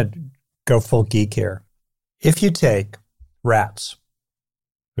I'm going to go full geek here. If you take rats,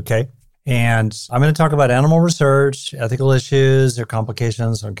 okay, and I'm going to talk about animal research, ethical issues, their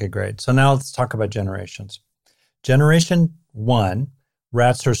complications. Okay, great. So now let's talk about generations. Generation 1,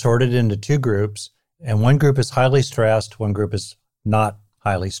 rats are sorted into 2 groups, and one group is highly stressed, one group is not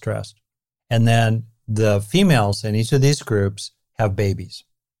highly stressed. And then the females in each of these groups have babies.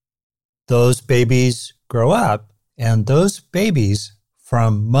 Those babies grow up, and those babies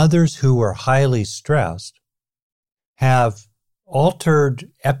from mothers who were highly stressed have altered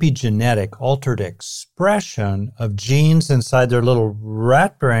expression of genes inside their little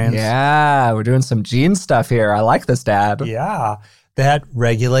rat brains. Yeah, we're doing some gene stuff here. I like this, Dad. Yeah, that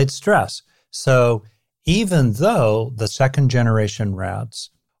regulates stress. So even though the second generation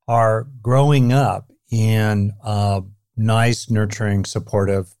rats are growing up in nice, nurturing,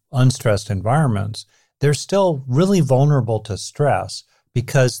 supportive, unstressed environments, they're still really vulnerable to stress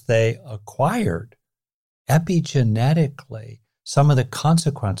because they acquired epigenetically some of the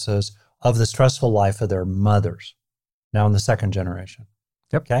consequences of the stressful life of their mothers, now in the second generation.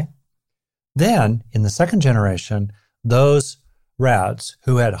 Yep. Okay? Then, in the second generation, those rats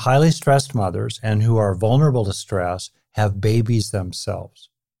who had highly stressed mothers and who are vulnerable to stress have babies themselves.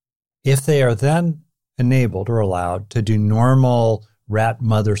 If they are then enabled or allowed to do normal rat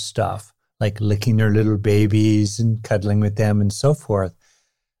mother stuff, like licking their little babies and cuddling with them and so forth,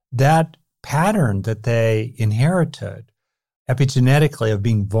 that pattern that they inherited epigenetically of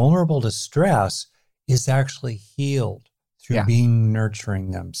being vulnerable to stress is actually healed through being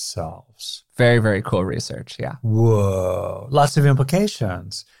nurturing themselves. Very, very cool research. Yeah. Whoa. Lots of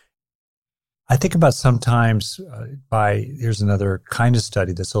implications. I think about sometimes here's another kind of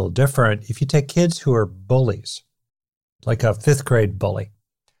study that's a little different. If you take kids who are bullies, like a 5th grade bully,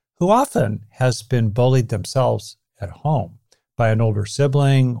 who often has been bullied themselves at home by an older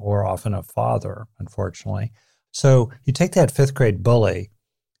sibling or often a father, unfortunately. So you take that 5th grade bully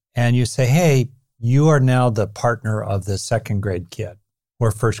and you say, hey, you are now the partner of the 2nd grade kid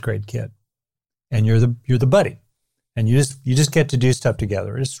or 1st grade kid. And you're the buddy. And you just get to do stuff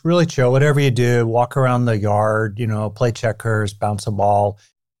together. It's really chill. Whatever you do, walk around the yard, play checkers, bounce a ball.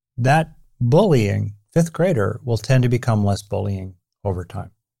 That bullying 5th grader will tend to become less bullying over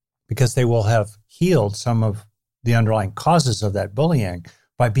time because they will have healed some of the underlying causes of that bullying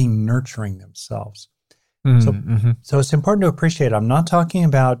by being nurturing themselves. So it's important to appreciate, I'm not talking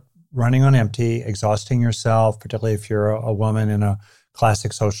about running on empty, exhausting yourself, particularly if you're a woman in a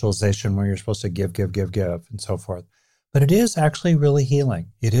classic socialization where you're supposed to give, and so forth. But it is actually really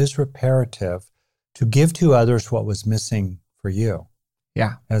healing. It is reparative to give to others what was missing for you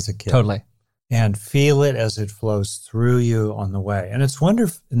as a kid. Totally. And feel it as it flows through you on the way. And it's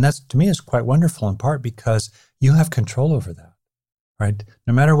wonderful. And that's, to me, is quite wonderful in part because you have control over that, right?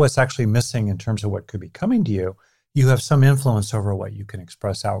 No matter what's actually missing in terms of what could be coming to you, you have some influence over what you can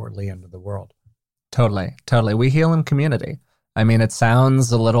express outwardly into the world. Totally. We heal in community. I mean, it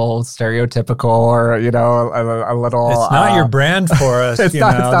sounds a little stereotypical or, a little... It's not your brand for us. It's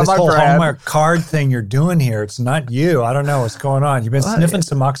not this my whole brand. Hallmark card thing you're doing here, it's not you. I don't know what's going on. You've been sniffing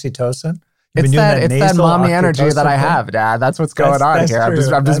some oxytocin? It's that mommy energy that I have, Dad. That's what's going on here.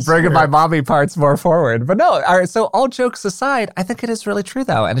 I'm just bringing my mommy parts more forward. But no, all right, so all jokes aside, I think it is really true,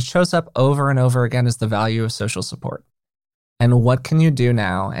 though. And it shows up over and over again as the value of social support. And what can you do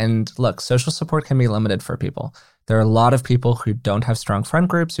now? And look, social support can be limited for people. There are a lot of people who don't have strong friend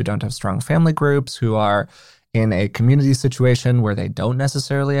groups, who don't have strong family groups, who are in a community situation where they don't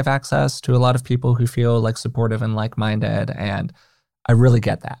necessarily have access to a lot of people who feel like supportive and like-minded. And I really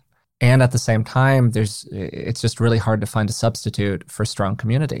get that. And at the same time, it's just really hard to find a substitute for strong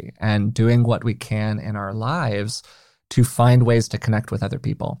community and doing what we can in our lives to find ways to connect with other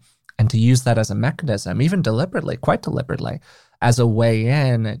people and to use that as a mechanism, even deliberately, quite deliberately, as a way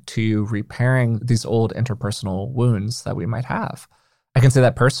in to repairing these old interpersonal wounds that we might have. I can say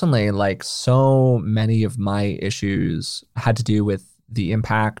that personally, like so many of my issues had to do with the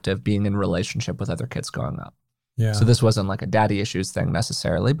impact of being in relationship with other kids growing up. Yeah. So this wasn't like a daddy issues thing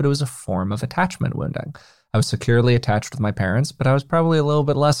necessarily, but it was a form of attachment wounding. I was securely attached with my parents, but I was probably a little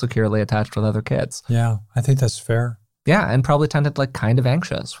bit less securely attached with other kids. Yeah, I think that's fair. Yeah, and probably tended like kind of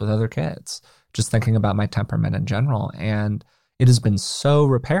anxious with other kids, just thinking about my temperament in general. And it has been so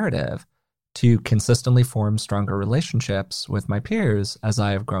reparative to consistently form stronger relationships with my peers as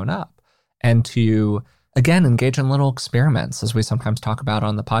I have grown up, and to, again, engage in little experiments, as we sometimes talk about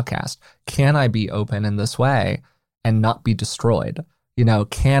on the podcast. Can I be open in this way and not be destroyed? You know,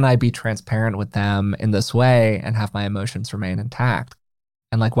 can I be transparent with them in this way and have my emotions remain intact?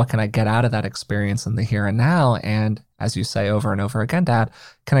 And like, what can I get out of that experience in the here and now? And as you say over and over again, Dad,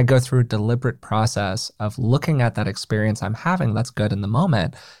 can I go through a deliberate process of looking at that experience I'm having that's good in the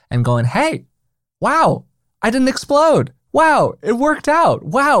moment and going, hey, wow, I didn't explode. Wow, it worked out.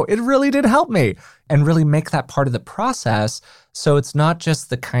 Wow, it really did help me. And really make that part of the process. So it's not just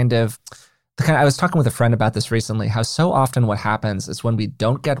the kind of, I was talking with a friend about this recently, how so often what happens is when we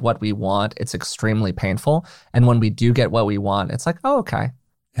don't get what we want, it's extremely painful. And when we do get what we want, it's like, oh, okay.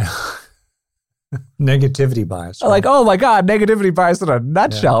 Yeah. Negativity bias. Right? Like, oh my God, negativity bias in a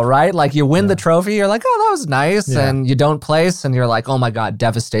nutshell, right? Like you win the trophy, you're like, oh, that was nice. Yeah. And you don't place and you're like, oh my God,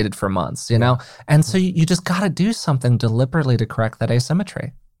 devastated for months, you know? And so you just got to do something deliberately to correct that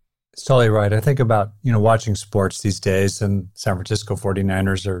asymmetry. It's totally right. I think about, watching sports these days, and San Francisco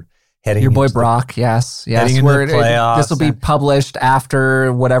 49ers are heading Your boy Brock, yes. Heading into the playoffs. This will be published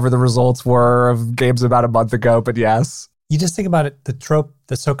after whatever the results were of games about a month ago, but yes. You just think about it, the trope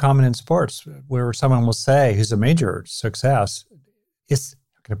that's so common in sports, where someone will say, who's a major success, how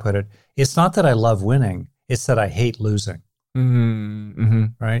can I put it? It's not that I love winning, it's that I hate losing. Mm-hmm.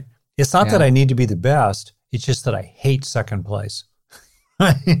 Right? It's not that I need to be the best, it's just that I hate second place.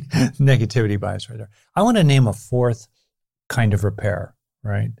 Negativity bias right there. I want to name a fourth kind of repair,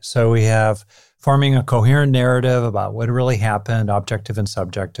 right? So we have forming a coherent narrative about what really happened, objective and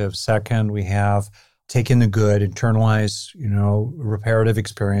subjective. Second, we have take in the good, internalize, reparative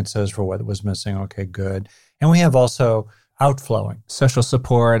experiences for what was missing. Okay, good. And we have also outflowing. Social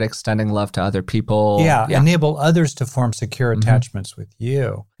support, extending love to other people. Yeah. Enable others to form secure attachments with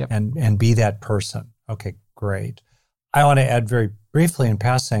you and be that person. Okay, great. I want to add very briefly in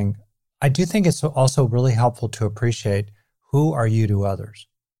passing, I do think it's also really helpful to appreciate who are you to others.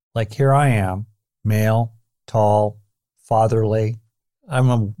 Like here I am, male, tall, fatherly. I'm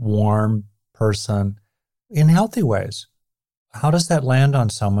a warm person in healthy ways. How does that land on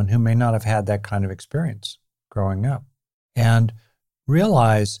someone who may not have had that kind of experience growing up? And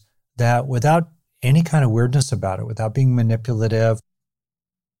realize that without any kind of weirdness about it, without being manipulative,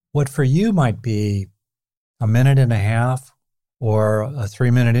 what for you might be a minute and a half or a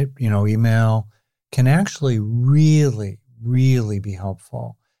 3-minute, email can actually really, really be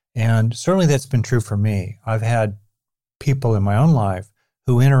helpful. And certainly that's been true for me. I've had people in my own life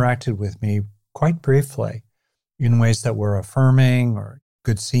who interacted with me quite briefly in ways that were affirming or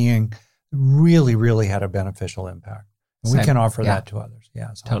good seeing, really, really had a beneficial impact. And we can offer that to others.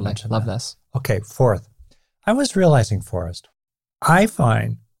 Yeah, so totally. Love this. Okay, fourth. I was realizing, Forrest, I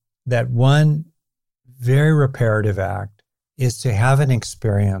find that one very reparative act is to have an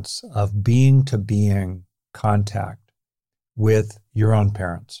experience of being-to-being contact with your own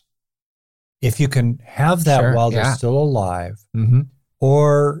parents. If you can have that while they're still alive,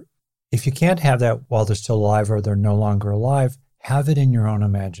 or if you can't have that while they're still alive or they're no longer alive, have it in your own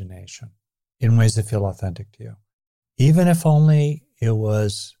imagination in ways that feel authentic to you. Even if only it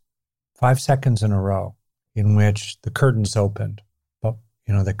was 5 seconds in a row in which the curtains opened, but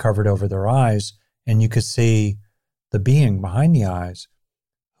they covered over their eyes, and you could see the being behind the eyes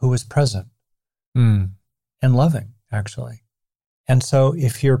who was present and loving, actually. And so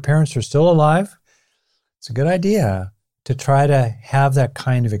if your parents are still alive, it's a good idea to try to have that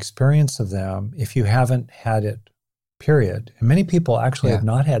kind of experience of them if you haven't had it, period. And many people actually have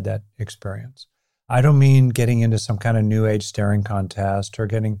not had that experience. I don't mean getting into some kind of new age staring contest or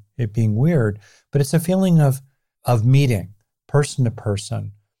getting it being weird, but it's a feeling of meeting person to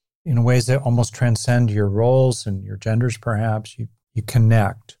person in ways that almost transcend your roles and your genders, perhaps. You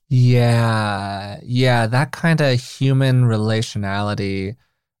connect. Yeah, that kind of human relationality,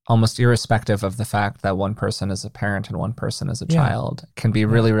 almost irrespective of the fact that one person is a parent and one person is a child, can be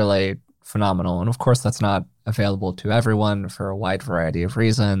really, really phenomenal. And of course, that's not available to everyone for a wide variety of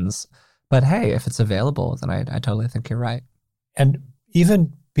reasons. But hey, if it's available, then I totally think you're right. And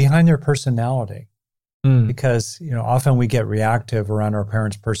even behind their personality, because often we get reactive around our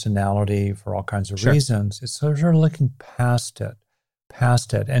parents' personality for all kinds of reasons. It's sort of looking past it.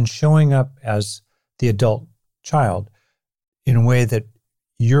 past it and showing up as the adult child in a way that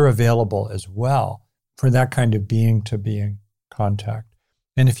you're available as well for that kind of being to being contact.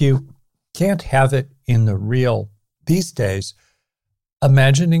 And if you can't have it in the real these days,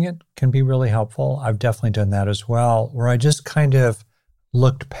 imagining it can be really helpful. I've definitely done that as well, where I just kind of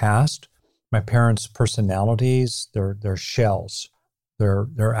looked past my parents' personalities, their shells,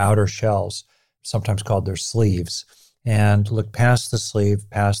 their outer shells, sometimes called their sleeves, and looked past the sleeve,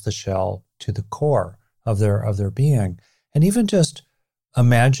 past the shell to the core of their being, and even just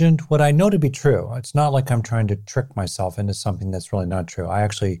imagined what I know to be true. It's not like I'm trying to trick myself into something that's really not true. I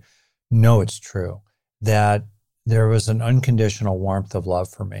actually know it's true, that there was an unconditional warmth of love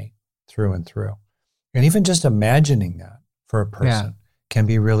for me through and through. And even just imagining that for a person can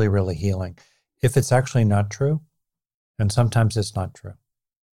be really, really healing. If it's actually not true, and sometimes it's not true.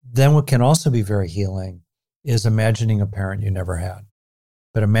 Then what can also be very healing is imagining a parent you never had,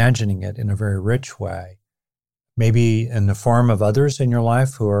 but imagining it in a very rich way, maybe in the form of others in your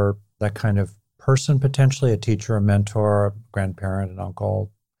life who are that kind of person, potentially a teacher, a mentor, a grandparent, an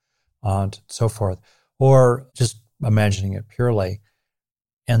uncle, aunt, so forth, or just imagining it purely,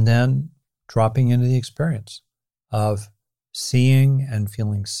 and then dropping into the experience of seeing and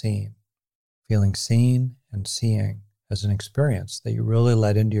feeling seen and seeing as an experience that you really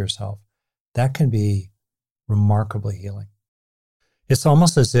let into yourself. That can be remarkably healing. It's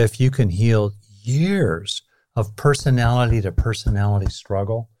almost as if you can heal years of personality to personality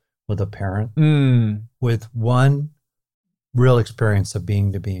struggle with a parent with one real experience of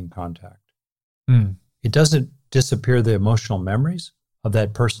being to being contact. It doesn't disappear the emotional memories of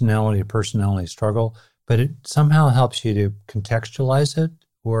that personality to personality struggle, but it somehow helps you to contextualize it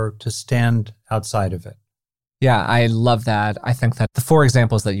or to stand outside of it. Yeah, I love that. I think that the 4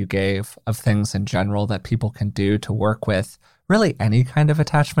 examples that you gave of things in general that people can do to work with really any kind of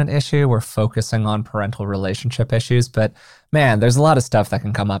attachment issue, we're focusing on parental relationship issues, but man, there's a lot of stuff that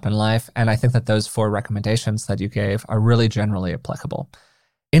can come up in life. And I think that those 4 recommendations that you gave are really generally applicable.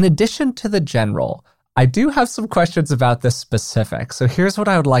 In addition to the general, I do have some questions about the specific. So here's what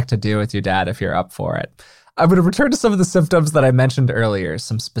I would like to do with you, Dad, if you're up for it. I'm going to return to some of the symptoms that I mentioned earlier,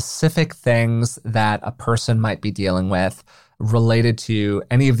 some specific things that a person might be dealing with related to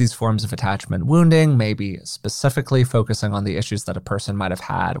any of these forms of attachment wounding, maybe specifically focusing on the issues that a person might have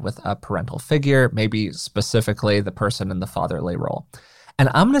had with a parental figure, maybe specifically the person in the fatherly role. And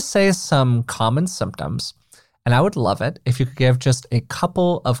I'm going to say some common symptoms, and I would love it if you could give just a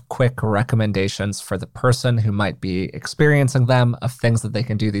couple of quick recommendations for the person who might be experiencing them of things that they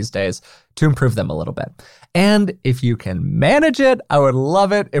can do these days to improve them a little bit. And if you can manage it, I would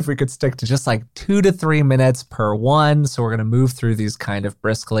love it if we could stick to just like 2 to 3 minutes per one. So we're going to move through these kind of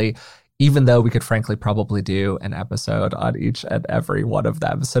briskly, even though we could frankly probably do an episode on each and every one of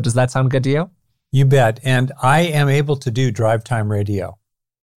them. So does that sound good to you? You bet. And I am able to do drive time radio.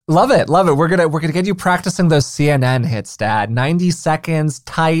 Love it. Love it. We're gonna get you practicing those CNN hits, Dad. 90 seconds,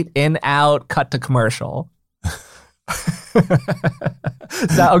 tight, in, out, cut to commercial.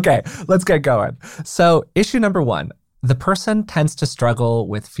 So, okay, let's get going. So issue number 1, the person tends to struggle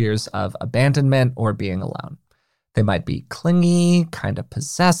with fears of abandonment or being alone. They might be clingy, kind of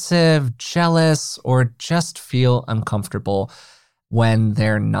possessive, jealous, or just feel uncomfortable when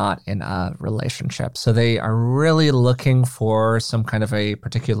they're not in a relationship. So they are really looking for some kind of a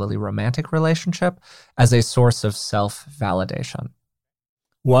particularly romantic relationship as a source of self-validation.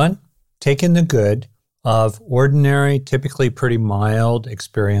 1, take in the good of ordinary, typically pretty mild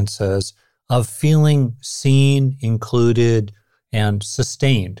experiences of feeling seen, included, and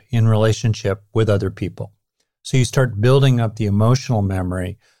sustained in relationship with other people. So you start building up the emotional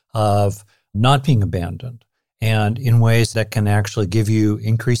memory of not being abandoned, and in ways that can actually give you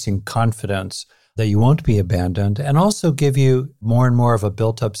increasing confidence that you won't be abandoned, and also give you more and more of a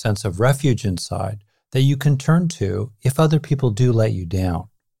built-up sense of refuge inside that you can turn to if other people do let you down.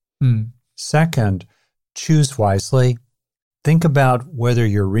 Second, choose wisely. Think about whether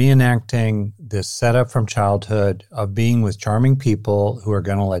you're reenacting this setup from childhood of being with charming people who are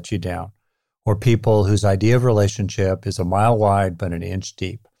going to let you down, or people whose idea of relationship is a mile wide but an inch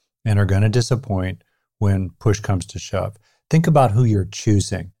deep and are going to disappoint when push comes to shove. Think about who you're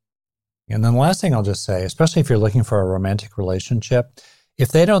choosing. And then the last thing I'll just say, especially if you're looking for a romantic relationship, if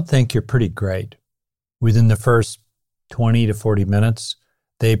they don't think you're pretty great within the first 20 to 40 minutes,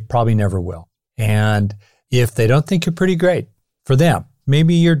 they probably never will. And if they don't think you're pretty great for them,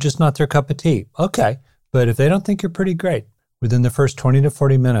 maybe you're just not their cup of tea. Okay. But if they don't think you're pretty great within the first 20 to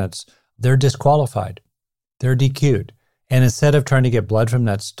 40 minutes, they're disqualified. They're DQ'd. And instead of trying to get blood from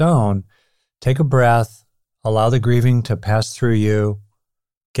that stone, take a breath, allow the grieving to pass through you,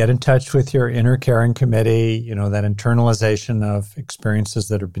 get in touch with your inner caring committee, that internalization of experiences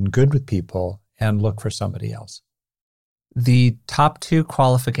that have been good with people, and look for somebody else. The top 2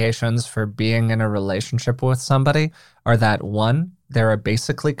 qualifications for being in a relationship with somebody are that 1, they're a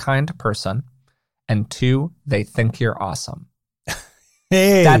basically kind person, and 2, they think you're awesome.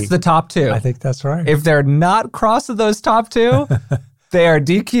 Hey, that's the top 2. I think that's right. If they're not crossing those top 2, they are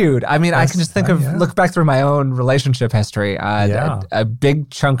DQ'd. I mean, I can just look back through my own relationship history. A big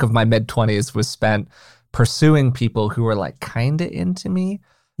chunk of my mid-20s was spent pursuing people who were like kind of into me,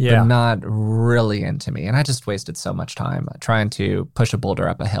 but not really into me. And I just wasted so much time trying to push a boulder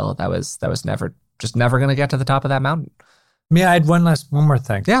up a hill that was never going to get to the top of that mountain. May I add one more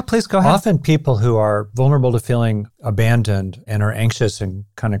thing? Yeah, please go ahead. Often people who are vulnerable to feeling abandoned and are anxious and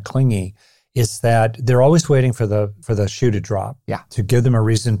kind of clingy is that they're always waiting for the shoe to drop, to give them a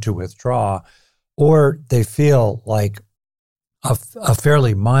reason to withdraw, or they feel like a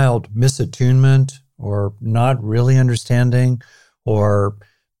fairly mild misattunement or not really understanding or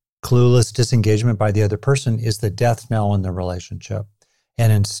clueless disengagement by the other person is the death knell in the relationship.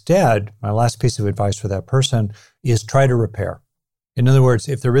 And instead, my last piece of advice for that person is try to repair. In other words,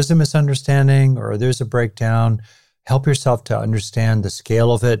 if there is a misunderstanding or there's a breakdown, help yourself to understand the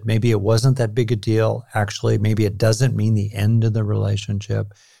scale of it. Maybe it wasn't that big a deal. Actually, maybe it doesn't mean the end of the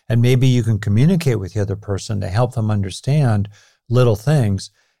relationship. And maybe you can communicate with the other person to help them understand little things.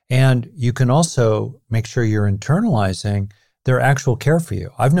 And you can also make sure you're internalizing their actual care for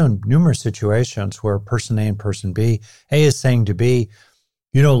you. I've known numerous situations where person A and person B, A is saying to B,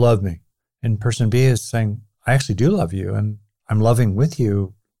 you don't love me. And person B is saying, I actually do love you and I'm loving with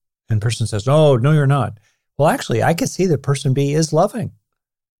you. And person says, oh, no, you're not. Well, actually, I can see that person B is loving.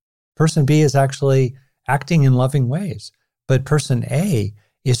 Person B is actually acting in loving ways. But person A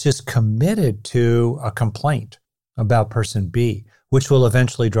is just committed to a complaint about person B, which will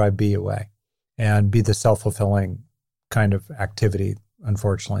eventually drive B away and be the self-fulfilling kind of activity,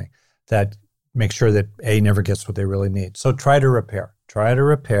 unfortunately, that makes sure that A never gets what they really need. So try to repair. Try to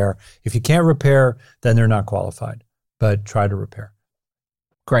repair. If you can't repair, then they're not qualified. But try to repair.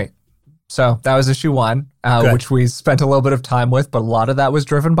 Great. So that was issue 1, which we spent a little bit of time with, but a lot of that was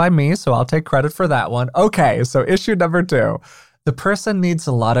driven by me, so I'll take credit for that one. Okay, so issue number 2. The person needs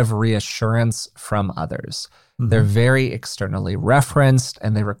a lot of reassurance from others. Mm-hmm. They're very externally referenced,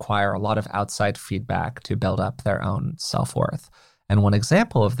 and they require a lot of outside feedback to build up their own self-worth. And one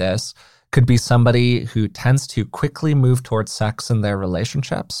example of this could be somebody who tends to quickly move towards sex in their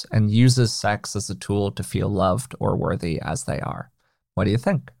relationships and uses sex as a tool to feel loved or worthy as they are. What do you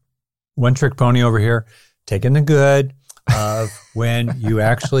think? One trick pony over here, taking the good of when you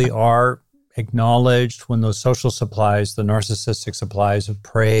actually are acknowledged, when those social supplies, the narcissistic supplies of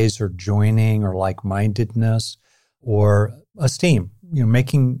praise or joining or like-mindedness or esteem,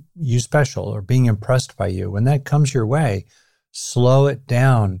 making you special or being impressed by you, when that comes your way, slow it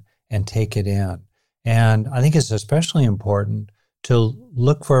down and take it in. And I think it's especially important to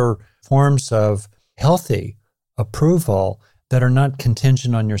look for forms of healthy approval that are not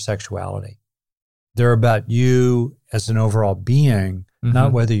contingent on your sexuality. They're about you as an overall being,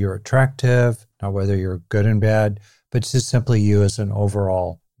 not whether you're attractive, not whether you're good and bad, but just simply you as an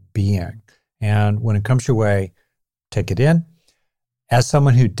overall being. And when it comes your way, take it in. As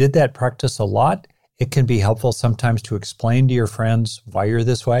someone who did that practice a lot, it can be helpful sometimes to explain to your friends why you're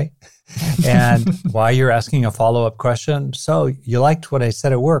this way and why you're asking a follow-up question. So you liked what I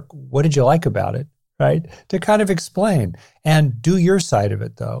said at work. What did you like about it? Right? To kind of explain and do your side of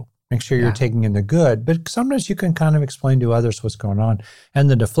it, though. Make sure you're taking in the good, but sometimes you can kind of explain to others what's going on. And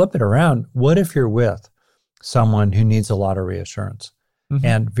then to flip it around, what if you're with someone who needs a lot of reassurance? Mm-hmm.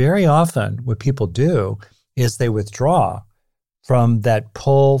 And very often what people do is they withdraw from that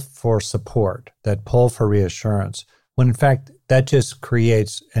pull for support, that pull for reassurance, when in fact that just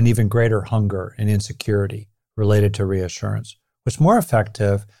creates an even greater hunger and insecurity related to reassurance. What's more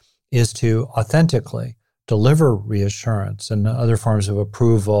effective is to authentically deliver reassurance and other forms of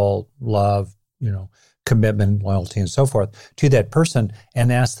approval, love, commitment, loyalty, and so forth to that person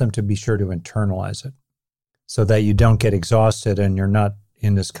and ask them to be sure to internalize it so that you don't get exhausted and you're not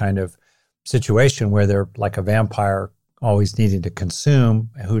in this kind of situation where they're like a vampire always needing to consume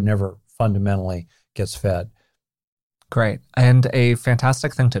who never fundamentally gets fed. Great. And a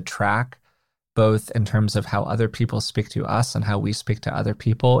fantastic thing to track, both in terms of how other people speak to us and how we speak to other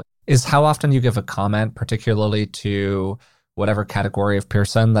people, is how often you give a comment, particularly to whatever category of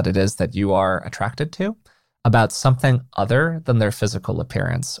person that it is that you are attracted to, about something other than their physical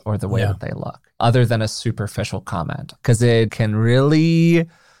appearance or the way that they look, other than a superficial comment. Because it can really,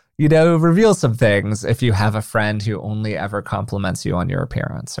 reveal some things if you have a friend who only ever compliments you on your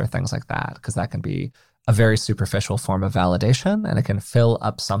appearance or things like that, because that can be a very superficial form of validation, and it can fill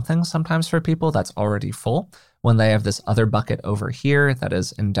up something sometimes for people that's already full when they have this other bucket over here that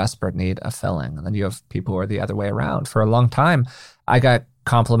is in desperate need of filling. And then you have people who are the other way around. For a long time, I got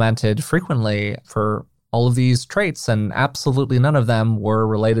complimented frequently for all of these traits, and absolutely none of them were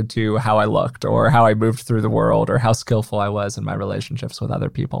related to how I looked or how I moved through the world or how skillful I was in my relationships with other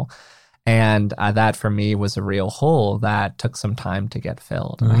people. And that for me was a real hole that took some time to get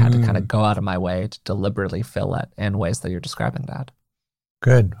filled. And I had to kind of go out of my way to deliberately fill it in ways that you're describing, Dad.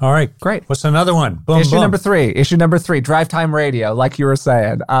 Good. All right. Great. What's another one? Boom, Issue boom. number three, drive time radio, like you were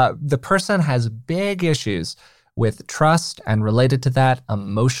saying. The person has big issues with trust and related to that,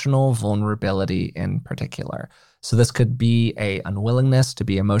 emotional vulnerability in particular. So this could be a unwillingness to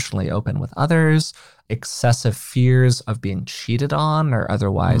be emotionally open with others, excessive fears of being cheated on or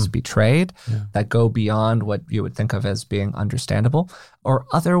otherwise betrayed that go beyond what you would think of as being understandable, or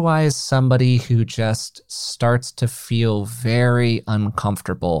otherwise somebody who just starts to feel very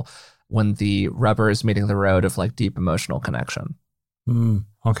uncomfortable when the rubber is meeting the road of like deep emotional connection.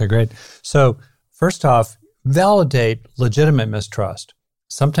 Okay, great. So first off, validate legitimate mistrust.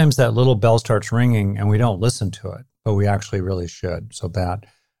 Sometimes that little bell starts ringing and we don't listen to it, but we actually really should. So that.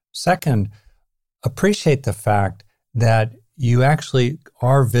 Second, appreciate the fact that you actually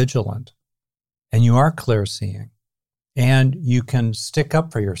are vigilant and you are clear-seeing and you can stick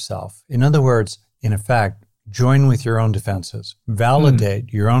up for yourself. In other words, in effect, join with your own defenses.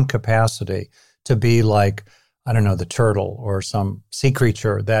 Validate your own capacity to be like, I don't know, the turtle or some sea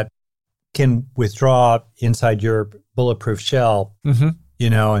creature that can withdraw inside your bulletproof shell,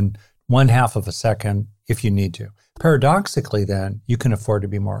 in 1/2 of a second if you need to. Paradoxically, then, you can afford to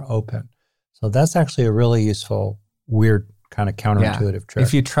be more open. So that's actually a really useful, weird kind of counterintuitive trick.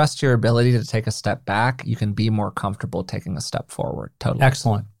 If you trust your ability to take a step back, you can be more comfortable taking a step forward. Totally.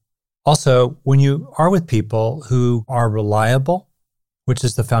 Excellent. Also, when you are with people who are reliable, which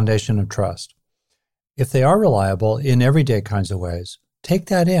is the foundation of trust, if they are reliable in everyday kinds of ways, take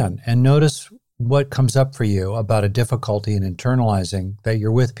that in and notice what comes up for you about a difficulty in internalizing that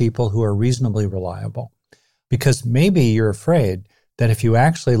you're with people who are reasonably reliable. Because maybe you're afraid that if you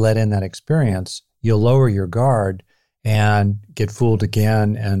actually let in that experience, you'll lower your guard and get fooled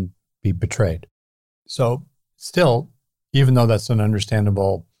again and be betrayed. So still, even though that's an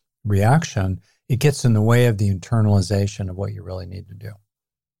understandable reaction, it gets in the way of the internalization of what you really need to do.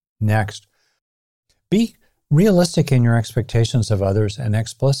 Next, be realistic in your expectations of others and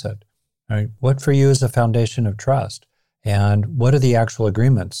explicit. Right? What for you is the foundation of trust? And what are the actual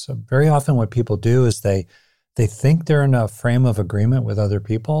agreements? So very often what people do is they think they're in a frame of agreement with other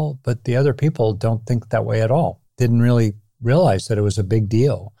people, but the other people don't think that way at all. Didn't really realize that it was a big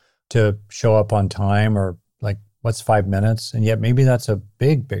deal to show up on time or like, what's 5 minutes? And yet maybe that's a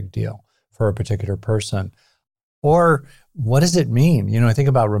big, big deal for a particular person. Or what does it mean? I think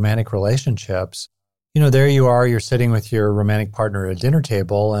about romantic relationships. There you are, you're sitting with your romantic partner at a dinner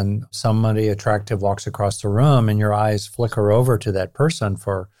table and somebody attractive walks across the room and your eyes flicker over to that person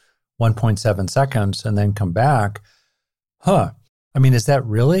for 1.7 seconds and then come back. Is that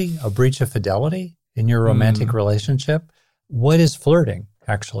really a breach of fidelity in your romantic relationship? What is flirting,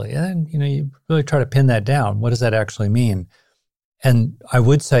 actually? And, you really try to pin that down. What does that actually mean? And I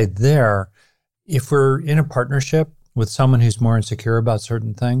would say there, if we're in a partnership with someone who's more insecure about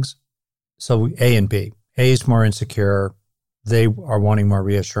certain things, so A and B. A is more insecure. They are wanting more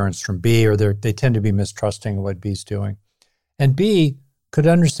reassurance from B, or they tend to be mistrusting of what B's doing. And B could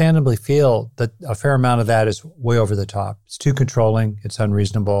understandably feel that a fair amount of that is way over the top. It's too controlling. It's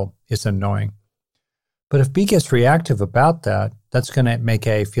unreasonable. It's annoying. But if B gets reactive about that, that's going to make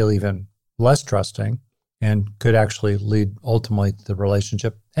A feel even less trusting and could actually lead ultimately to the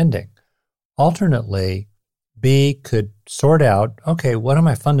relationship ending. Alternately, B could sort out, okay, what am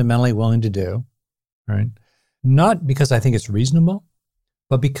I fundamentally willing to do, right? Not because I think it's reasonable,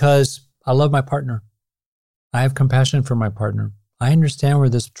 but because I love my partner. I have compassion for my partner. I understand where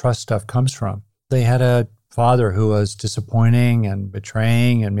this trust stuff comes from. They had a father who was disappointing and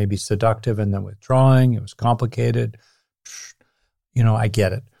betraying and maybe seductive and then withdrawing. It was complicated. I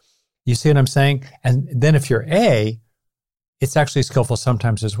get it. You see what I'm saying? And then if you're A, it's actually skillful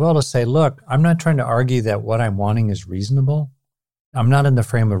sometimes as well to say, look, I'm not trying to argue that what I'm wanting is reasonable. I'm not in the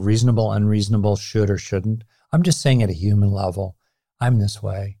frame of reasonable, unreasonable, should or shouldn't. I'm just saying at a human level, I'm this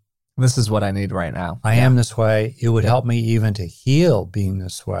way. This is what I need right now. I am this way. It would help me even to heal being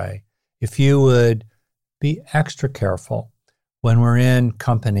this way. If you would be extra careful when we're in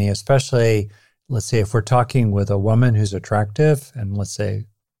company, especially, let's say, if we're talking with a woman who's attractive, and let's say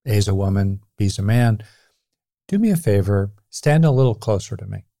A's a woman, B's a man. Do me a favor, stand a little closer to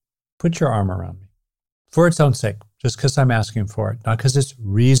me. Put your arm around me for its own sake, just because I'm asking for it, not because it's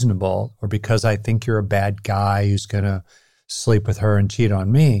reasonable or because I think you're a bad guy who's going to sleep with her and cheat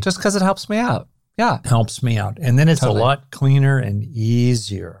on me. Just because it helps me out. Yeah. Helps me out. And then it's totally a lot cleaner and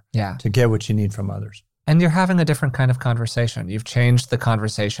easier to get what you need from others. And you're having a different kind of conversation. You've changed the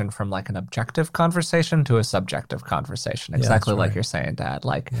conversation from like an objective conversation to a subjective conversation. Exactly like you're saying, Dad.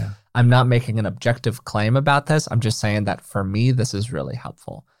 Like, I'm not making an objective claim about this. I'm just saying that for me, this is really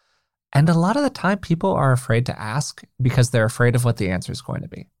helpful. And a lot of the time, people are afraid to ask because they're afraid of what the answer is going to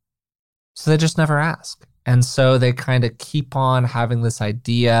be. So they just never ask. And so they kind of keep on having this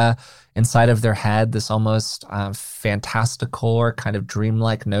idea inside of their head, this almost fantastical or kind of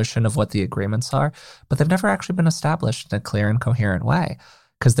dreamlike notion of what the agreements are, but they've never actually been established in a clear and coherent way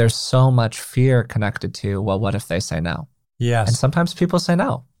because there's so much fear connected to, well, what if they say no? Yes. And sometimes people say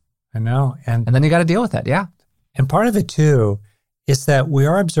no. I know. And then you got to deal with it. Yeah. And part of it too is that we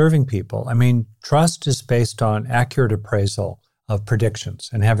are observing people. I mean, trust is based on accurate appraisal of predictions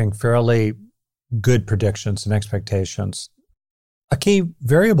and having fairly good predictions and expectations. A key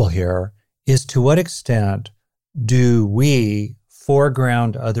variable here is to what extent do we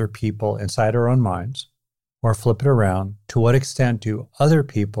foreground other people inside our own minds, or flip it around, to what extent do other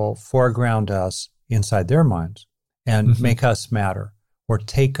people foreground us inside their minds and make us matter or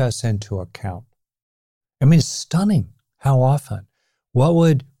take us into account? I mean, it's stunning how often what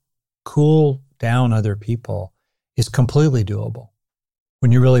would cool down other people is completely doable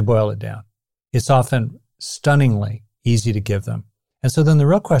when you really boil it down. It's often stunningly easy to give them. And so then the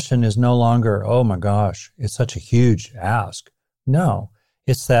real question is no longer, oh my gosh, it's such a huge ask. No,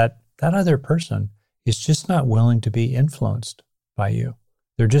 it's that other person is just not willing to be influenced by you.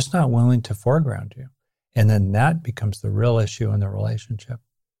 They're just not willing to foreground you. And then that becomes the real issue in the relationship.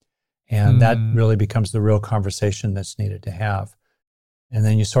 And that really becomes the real conversation that's needed to have. And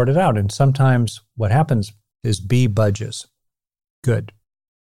then you sort it out. And sometimes what happens is B budges. Good.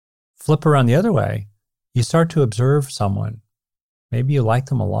 Flip around the other way, you start to observe someone. Maybe you like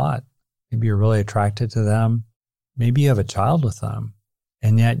them a lot. Maybe you're really attracted to them. Maybe you have a child with them.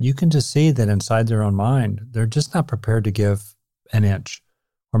 And yet you can just see that inside their own mind, they're just not prepared to give an inch.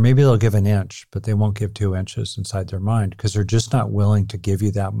 Or maybe they'll give an inch, but they won't give 2 inches inside their mind because they're just not willing to give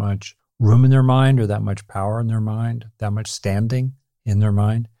you that much room in their mind or that much power in their mind, that much standing in their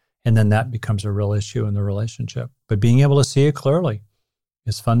mind. And then that becomes a real issue in the relationship. But being able to see it clearly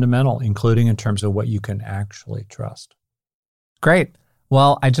is fundamental, including in terms of what you can actually trust. Great.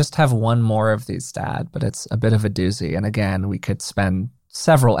 Well, I just have one more of these, Dad, but it's a bit of a doozy. And again, we could spend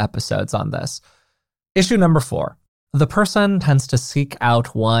several episodes on this. Issue number 4. The person tends to seek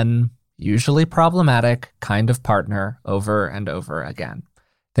out one, usually problematic, kind of partner over and over again.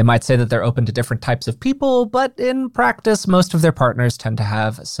 They might say that they're open to different types of people, but in practice, most of their partners tend to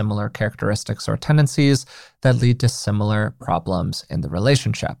have similar characteristics or tendencies that lead to similar problems in the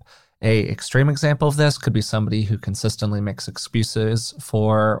relationship. An extreme example of this could be somebody who consistently makes excuses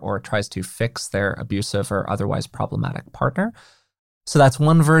for or tries to fix their abusive or otherwise problematic partner. So that's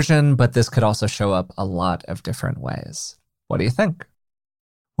one version, but this could also show up a lot of different ways. What do you think?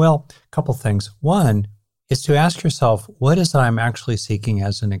 Well, a couple things. One is to ask yourself, what is I'm actually seeking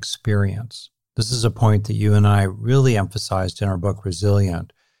as an experience? This is a point that you and I really emphasized in our book,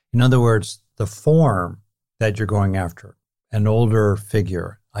 Resilient. In other words, the form that you're going after, an older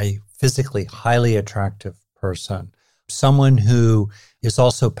figure, a physically highly attractive person, someone who is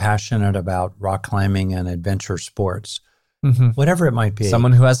also passionate about rock climbing and adventure sports, whatever it might be.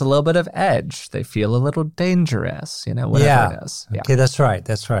 Someone who has a little bit of edge. They feel a little dangerous, whatever it is. Yeah. Okay, that's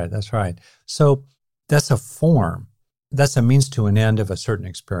right. So that's a form. That's a means to an end of a certain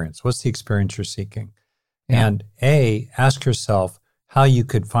experience. What's the experience you're seeking? Yeah. And ask yourself how you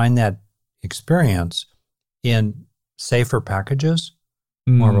could find that experience in safer packages,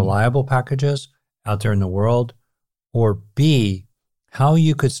 more reliable packages out there in the world, or B, how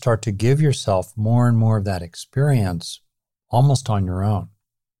you could start to give yourself more and more of that experience almost on your own.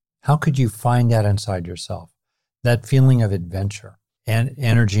 How could you find that inside yourself? That feeling of adventure and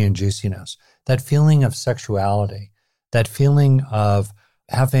energy and juiciness, that feeling of sexuality, that feeling of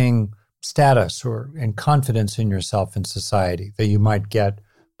having status and confidence in yourself in society that you might get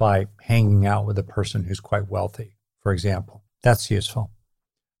by hanging out with a person who's quite wealthy, for example. That's useful.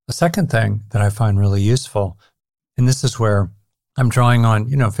 The second thing that I find really useful, and this is where I'm drawing on,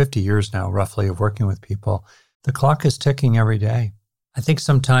 50 years now, roughly, of working with people, the clock is ticking every day. I think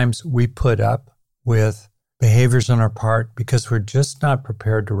sometimes we put up with behaviors on our part because we're just not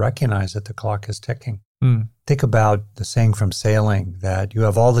prepared to recognize that the clock is ticking. Hmm. Think about the saying from sailing that you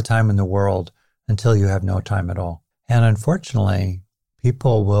have all the time in the world until you have no time at all. And unfortunately,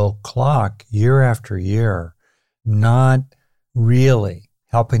 people will clock year after year, not really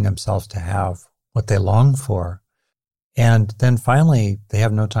helping themselves to have what they long for. And then finally, they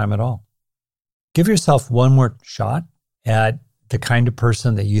have no time at all. Give yourself one more shot at the kind of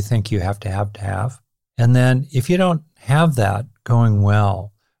person that you think you have to have. And then if you don't have that going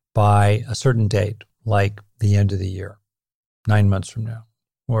well by a certain date, like the end of the year, 9 months from now,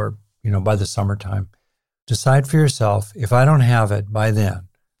 or, by the summertime, decide for yourself, if I don't have it by then,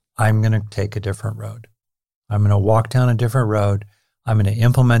 I'm going to take a different road. I'm going to walk down a different road. I'm going to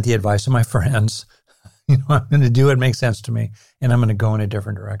implement the advice of my friends. I'm going to do what makes sense to me, and I'm going to go in a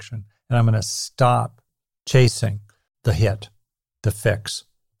different direction. And I'm going to stop chasing the hit, the fix,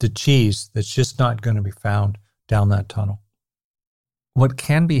 the cheese that's just not going to be found down that tunnel. What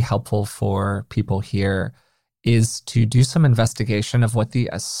can be helpful for people here is to do some investigation of what the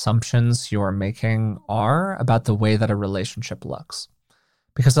assumptions you're making are about the way that a relationship looks.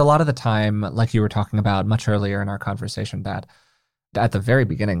 Because a lot of the time, like you were talking about much earlier in our conversation, Dad, at the very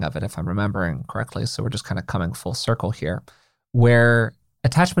beginning of it, if I'm remembering correctly, so we're just kind of coming full circle here, where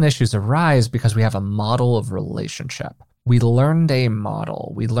attachment issues arise because we have a model of relationship. We learned a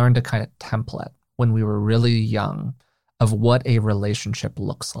model, we learned a kind of template when we were really young of what a relationship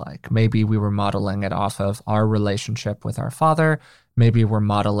looks like. Maybe we were modeling it off of our relationship with our father. Maybe we're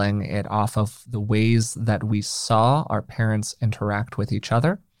modeling it off of the ways that we saw our parents interact with each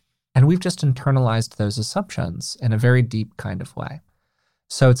other. And we've just internalized those assumptions in a very deep kind of way.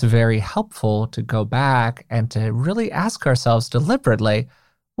 So it's very helpful to go back and to really ask ourselves deliberately,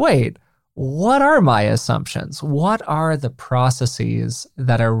 wait, what are my assumptions? What are the processes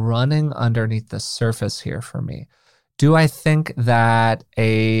that are running underneath the surface here for me? Do I think that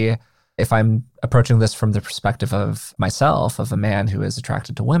if I'm approaching this from the perspective of myself, of a man who is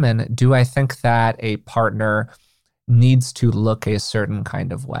attracted to women, do I think that a partner needs to look a certain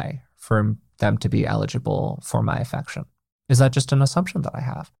kind of way for them to be eligible for my affection? Is that just an assumption that I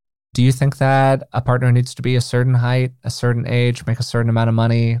have? Do you think that a partner needs to be a certain height, a certain age, make a certain amount of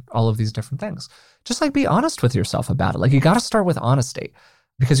money, all of these different things? Just like be honest with yourself about it. Like you got to start with honesty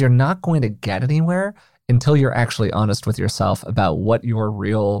because you're not going to get anywhere until you're actually honest with yourself about what your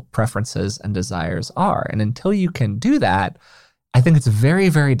real preferences and desires are. And until you can do that, I think it's very,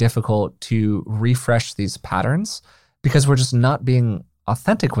 very difficult to refresh these patterns because we're just not being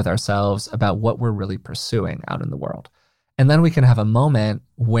authentic with ourselves about what we're really pursuing out in the world. And then we can have a moment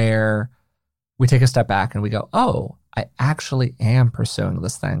where we take a step back and we go, oh, I actually am pursuing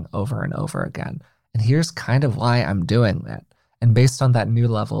this thing over and over again. And here's kind of why I'm doing it. And based on that new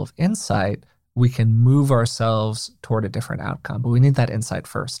level of insight, we can move ourselves toward a different outcome. But we need that insight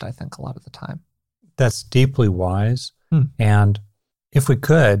first, I think, a lot of the time. That's deeply wise. And if we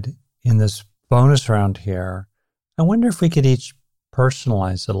could, in this bonus round here, I wonder if we could each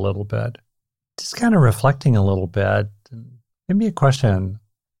personalize it a little bit. Just kind of reflecting a little bit. Maybe a question,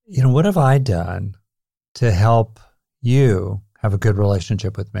 what have I done to help you have a good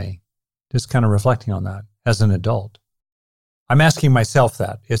relationship with me? Just kind of reflecting on that as an adult. I'm asking myself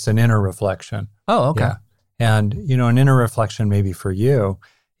that. It's an inner reflection. Oh, okay. Yeah. And, an inner reflection maybe for you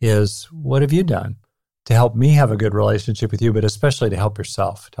is, what have you done to help me have a good relationship with you, but especially to help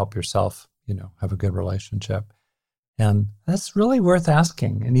yourself, have a good relationship? And that's really worth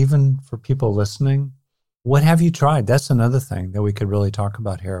asking. And even for people listening, what have you tried? That's another thing that we could really talk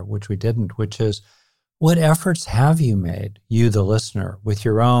about here, which we didn't, which is what efforts have you made, you, the listener, with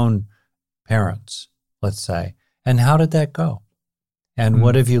your own parents, let's say, and how did that go? And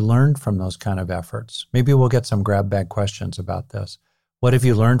what have you learned from those kind of efforts? Maybe we'll get some grab bag questions about this. What have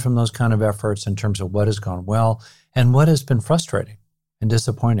you learned from those kind of efforts in terms of what has gone well and what has been frustrating and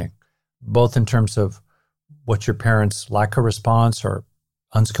disappointing, both in terms of what your parents' lack of response or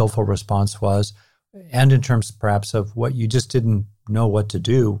unskillful response was, and in terms perhaps of what you just didn't know what to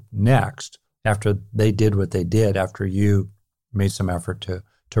do next after they did what they did, after you made some effort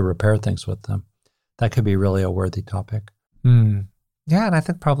to repair things with them. That could be really a worthy topic. Yeah, and I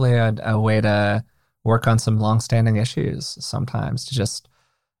think probably a way to work on some longstanding issues sometimes, to just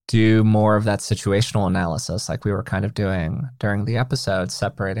do more of that situational analysis like we were kind of doing during the episode,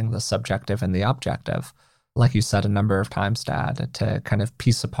 separating the subjective and the objective. Like you said a number of times, Dad, to kind of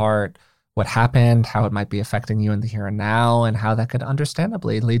piece apart what happened, how it might be affecting you in the here and now, and how that could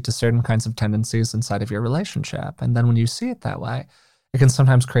understandably lead to certain kinds of tendencies inside of your relationship. And then when you see it that way, it can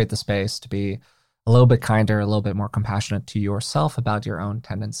sometimes create the space to be a little bit kinder, a little bit more compassionate to yourself about your own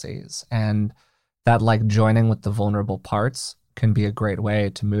tendencies. And that, like, joining with the vulnerable parts can be a great way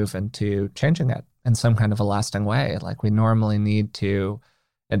to move into changing it in some kind of a lasting way. Like we normally need to,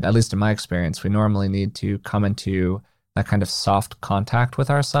 at least in my experience, we normally need to come into that kind of soft contact with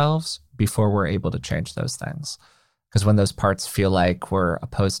ourselves before we're able to change those things. Because when those parts feel like we're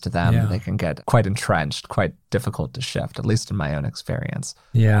opposed to them, they can get quite entrenched, quite difficult to shift, at least in my own experience.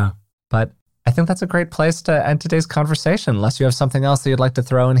 Yeah. But I think that's a great place to end today's conversation, unless you have something else that you'd like to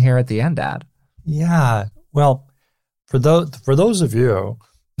throw in here at the end, Dad. Yeah. Well, for those of you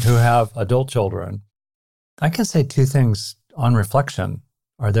who have adult children, I can say two things on reflection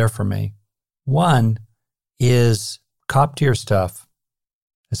are there for me. One is cop to your stuff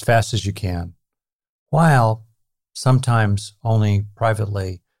as fast as you can, while sometimes only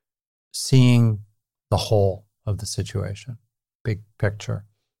privately seeing the whole of the situation, big picture,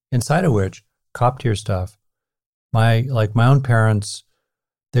 inside of which cop to your stuff. My own parents,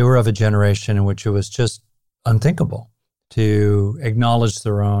 they were of a generation in which it was just unthinkable to acknowledge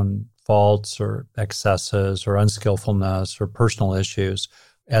their own faults or excesses or unskillfulness or personal issues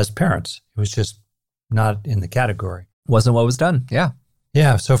as parents. It was just not in the category. Wasn't what was done. Yeah.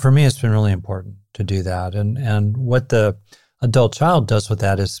 Yeah. So for me, it's been really important to do that. And what the adult child does with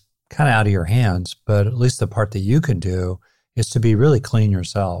that is kind of out of your hands, but at least the part that you can do is to be really clean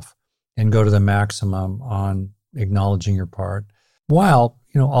yourself and go to the maximum on acknowledging your part, while,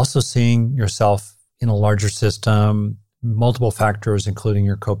 also seeing yourself in a larger system, multiple factors, including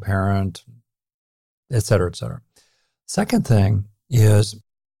your co-parent, et cetera, et cetera. Second thing is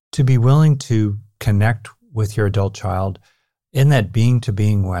to be willing to connect with your adult child in that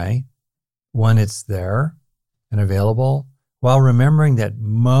being-to-being way when it's there and available, while remembering that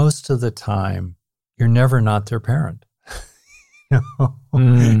most of the time, you're never not their parent.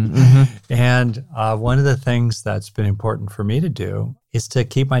 Mm-hmm. And one of the things that's been important for me to do is to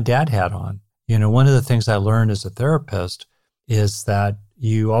keep my dad hat on. One of the things I learned as a therapist is that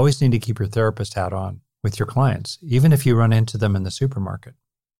you always need to keep your therapist hat on with your clients, even if you run into them in the supermarket.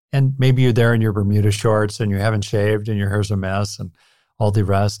 And maybe you're there in your Bermuda shorts and you haven't shaved and your hair's a mess and all the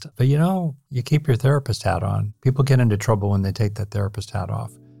rest. But you keep your therapist hat on. People get into trouble when they take that therapist hat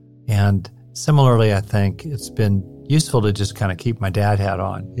off. And similarly, I think it's been useful to just kind of keep my dad hat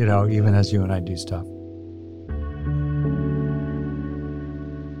on, even as you and I do stuff.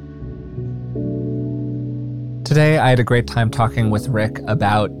 Today, I had a great time talking with Rick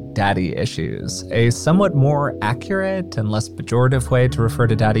about daddy issues. A somewhat more accurate and less pejorative way to refer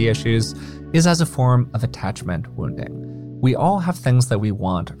to daddy issues is as a form of attachment wounding. We all have things that we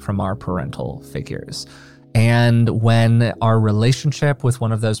want from our parental figures. And when our relationship with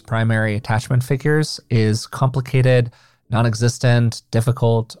one of those primary attachment figures is complicated, non-existent,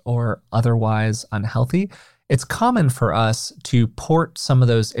 difficult, or otherwise unhealthy, it's common for us to port some of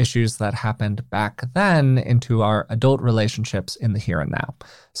those issues that happened back then into our adult relationships in the here and now.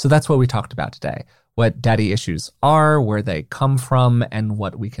 So that's what we talked about today, what daddy issues are, where they come from, and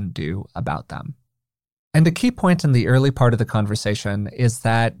what we can do about them. And a key point in the early part of the conversation is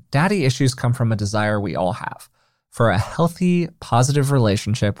that daddy issues come from a desire we all have for a healthy, positive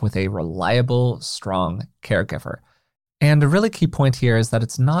relationship with a reliable, strong caregiver. And a really key point here is that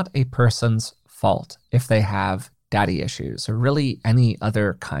it's not a person's fault if they have daddy issues or really any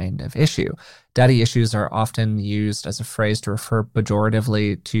other kind of issue. Daddy issues are often used as a phrase to refer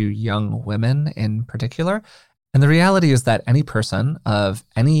pejoratively to young women in particular. And the reality is that any person of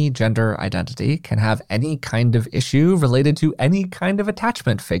any gender identity can have any kind of issue related to any kind of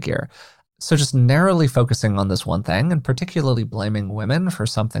attachment figure. So just narrowly focusing on this one thing, and particularly blaming women for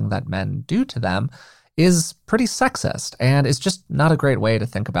something that men do to them, is pretty sexist, and it's just not a great way to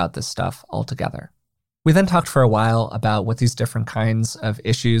think about this stuff altogether. We then talked for a while about what these different kinds of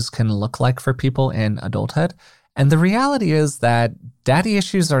issues can look like for people in adulthood. And the reality is that daddy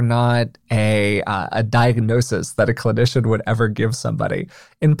issues are not a diagnosis that a clinician would ever give somebody,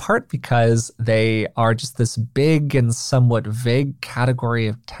 in part because they are just this big and somewhat vague category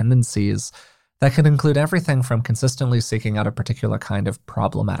of tendencies that can include everything from consistently seeking out a particular kind of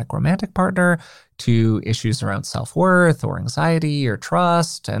problematic romantic partner to issues around self-worth or anxiety or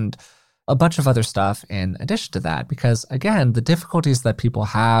trust and a bunch of other stuff in addition to that. Because again, the difficulties that people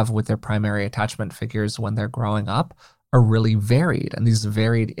have with their primary attachment figures when they're growing up are really varied. And these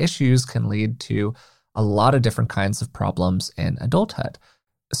varied issues can lead to a lot of different kinds of problems in adulthood.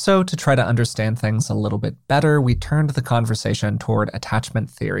 So to try to understand things a little bit better, we turned the conversation toward attachment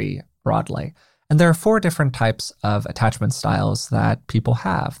theory broadly. And there are 4 different types of attachment styles that people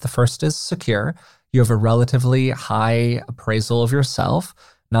have. The first is secure. You have a relatively high appraisal of yourself,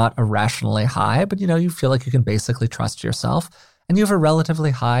 not irrationally high, but you feel like you can basically trust yourself. And you have a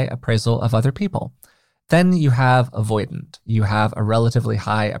relatively high appraisal of other people. Then you have avoidant. You have a relatively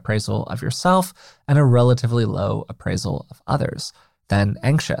high appraisal of yourself and a relatively low appraisal of others. Then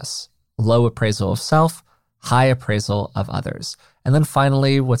anxious, low appraisal of self, high appraisal of others. And then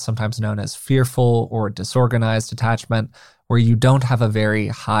finally, what's sometimes known as fearful or disorganized attachment, where you don't have a very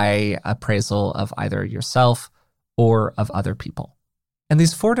high appraisal of either yourself or of other people. And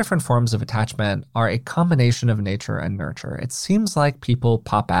these 4 different forms of attachment are a combination of nature and nurture. It seems like people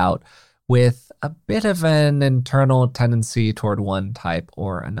pop out with a bit of an internal tendency toward one type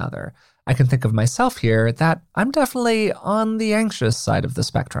or another. I can think of myself here that I'm definitely on the anxious side of the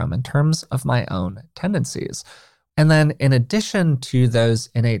spectrum in terms of my own tendencies. And then in addition to those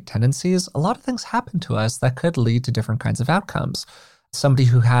innate tendencies, a lot of things happen to us that could lead to different kinds of outcomes. Somebody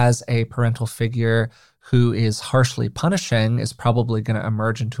who has a parental figure who is harshly punishing is probably going to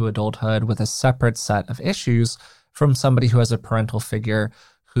emerge into adulthood with a separate set of issues from somebody who has a parental figure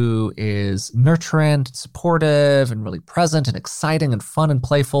who is nurturant, supportive, and really present and exciting and fun and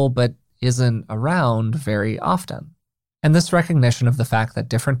playful, but isn't around very often. And this recognition of the fact that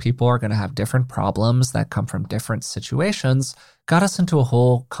different people are going to have different problems that come from different situations got us into a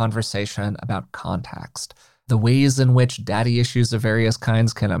whole conversation about context. The ways in which daddy issues of various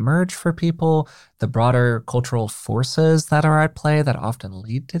kinds can emerge for people, the broader cultural forces that are at play that often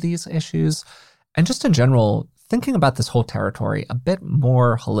lead to these issues, and just in general, thinking about this whole territory a bit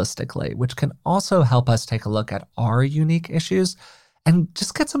more holistically, which can also help us take a look at our unique issues and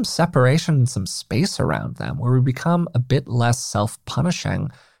just get some separation and some space around them where we become a bit less self-punishing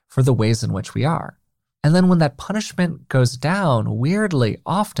for the ways in which we are. And then when that punishment goes down, weirdly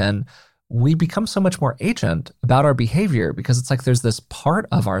often, we become so much more agent about our behavior because it's like there's this part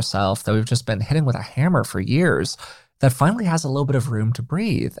of ourselves that we've just been hitting with a hammer for years that finally has a little bit of room to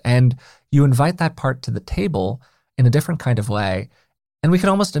breathe. And you invite that part to the table in a different kind of way. And we can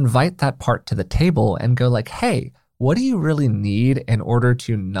almost invite that part to the table and go like, hey, what do you really need in order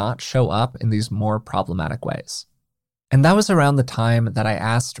to not show up in these more problematic ways? And that was around the time that I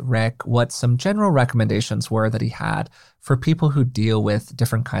asked Rick what some general recommendations were that he had for people who deal with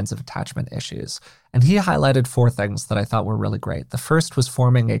different kinds of attachment issues. And he highlighted 4 things that I thought were really great. The first was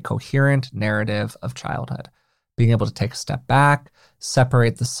forming a coherent narrative of childhood, being able to take a step back,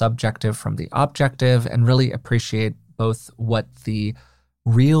 separate the subjective from the objective, and really appreciate both what the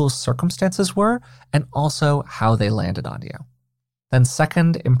real circumstances were and also how they landed on you. Then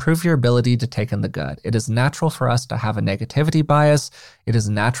second, improve your ability to take in the good. It is natural for us to have a negativity bias. It is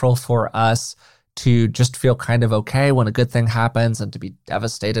natural for us to just feel kind of okay when a good thing happens and to be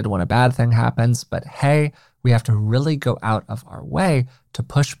devastated when a bad thing happens. But hey, we have to really go out of our way to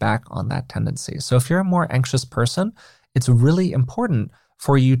push back on that tendency. So if you're a more anxious person, it's really important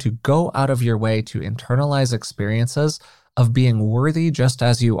for you to go out of your way to internalize experiences of being worthy just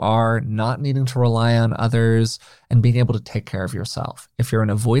as you are, not needing to rely on others, and being able to take care of yourself. If you're an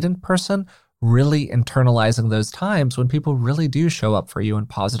avoidant person, really internalizing those times when people really do show up for you in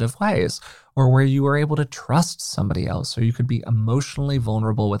positive ways, or where you are able to trust somebody else, or you could be emotionally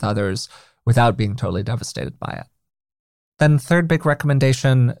vulnerable with others without being totally devastated by it. Then third big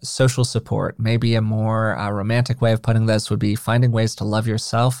recommendation, social support. Maybe a more romantic way of putting this would be finding ways to love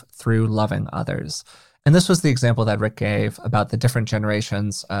yourself through loving others. And this was the example that Rick gave about the different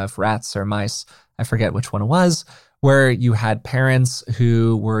generations of rats or mice, I forget which one it was, where you had parents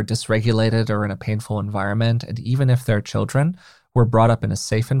who were dysregulated or in a painful environment, and even if their children were brought up in a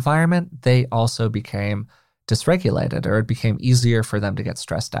safe environment, they also became dysregulated, or it became easier for them to get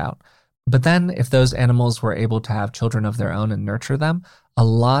stressed out. But then if those animals were able to have children of their own and nurture them, a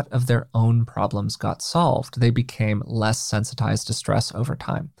lot of their own problems got solved. They became less sensitized to stress over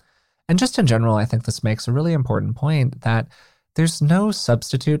time. And just in general, I think this makes a really important point that there's no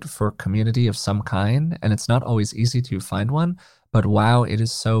substitute for community of some kind, and it's not always easy to find one, but wow, it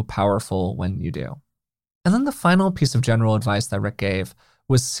is so powerful when you do. And then the final piece of general advice that Rick gave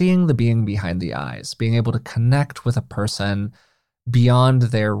was seeing the being behind the eyes, being able to connect with a person beyond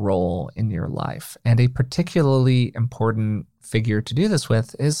their role in your life. And a particularly important figure to do this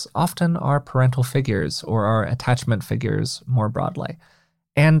with is often our parental figures or our attachment figures more broadly.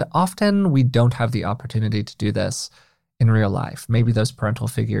 And often we don't have the opportunity to do this in real life. Maybe those parental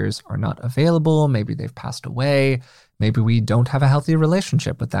figures are not available. Maybe they've passed away. Maybe we don't have a healthy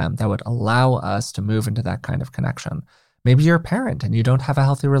relationship with them that would allow us to move into that kind of connection. Maybe you're a parent and you don't have a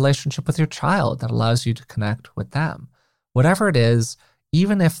healthy relationship with your child that allows you to connect with them. Whatever it is,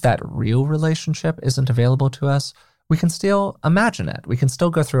 even if that real relationship isn't available to us, we can still imagine it. We can still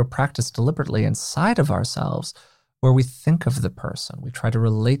go through a practice deliberately inside of ourselves where we think of the person. We try to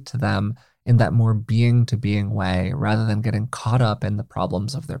relate to them in that more being-to-being way rather than getting caught up in the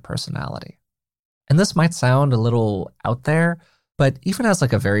problems of their personality. And this might sound a little out there, but even as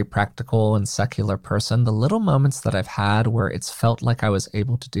like a very practical and secular person, the little moments that I've had where it's felt like I was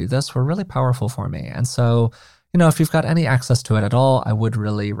able to do this were really powerful for me. And so, if you've got any access to it at all, I would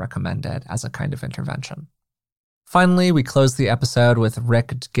really recommend it as a kind of intervention. Finally, we close the episode with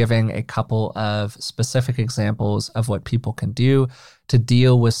Rick giving a couple of specific examples of what people can do to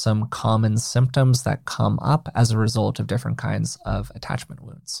deal with some common symptoms that come up as a result of different kinds of attachment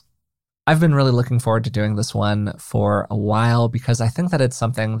wounds. I've been really looking forward to doing this one for a while because I think that it's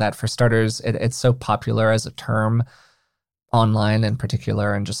something that, for starters, it's so popular as a term online in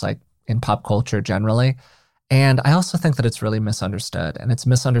particular and just like in pop culture generally. And I also think that it's really misunderstood, and it's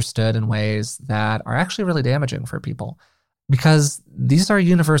misunderstood in ways that are actually really damaging for people because these are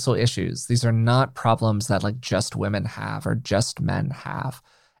universal issues. These are not problems that like just women have or just men have.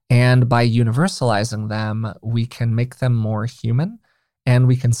 And by universalizing them, we can make them more human. And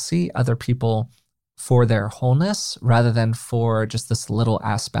we can see other people for their wholeness rather than for just this little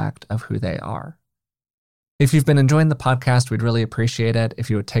aspect of who they are. If you've been enjoying the podcast, we'd really appreciate it if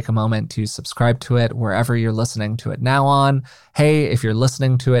you would take a moment to subscribe to it wherever you're listening to it now on. Hey, if you're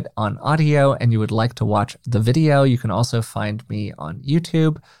listening to it on audio and you would like to watch the video, you can also find me on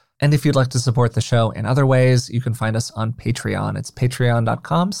YouTube. And if you'd like to support the show in other ways, you can find us on Patreon. It's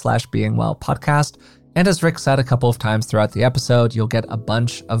patreon.com/beingwellpodcast. And as Rick said a couple of times throughout the episode, you'll get a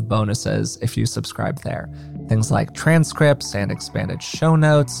bunch of bonuses if you subscribe there. Things like transcripts and expanded show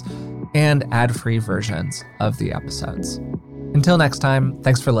notes and ad-free versions of the episodes. Until next time,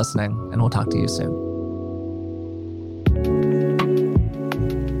 thanks for listening, and we'll talk to you soon.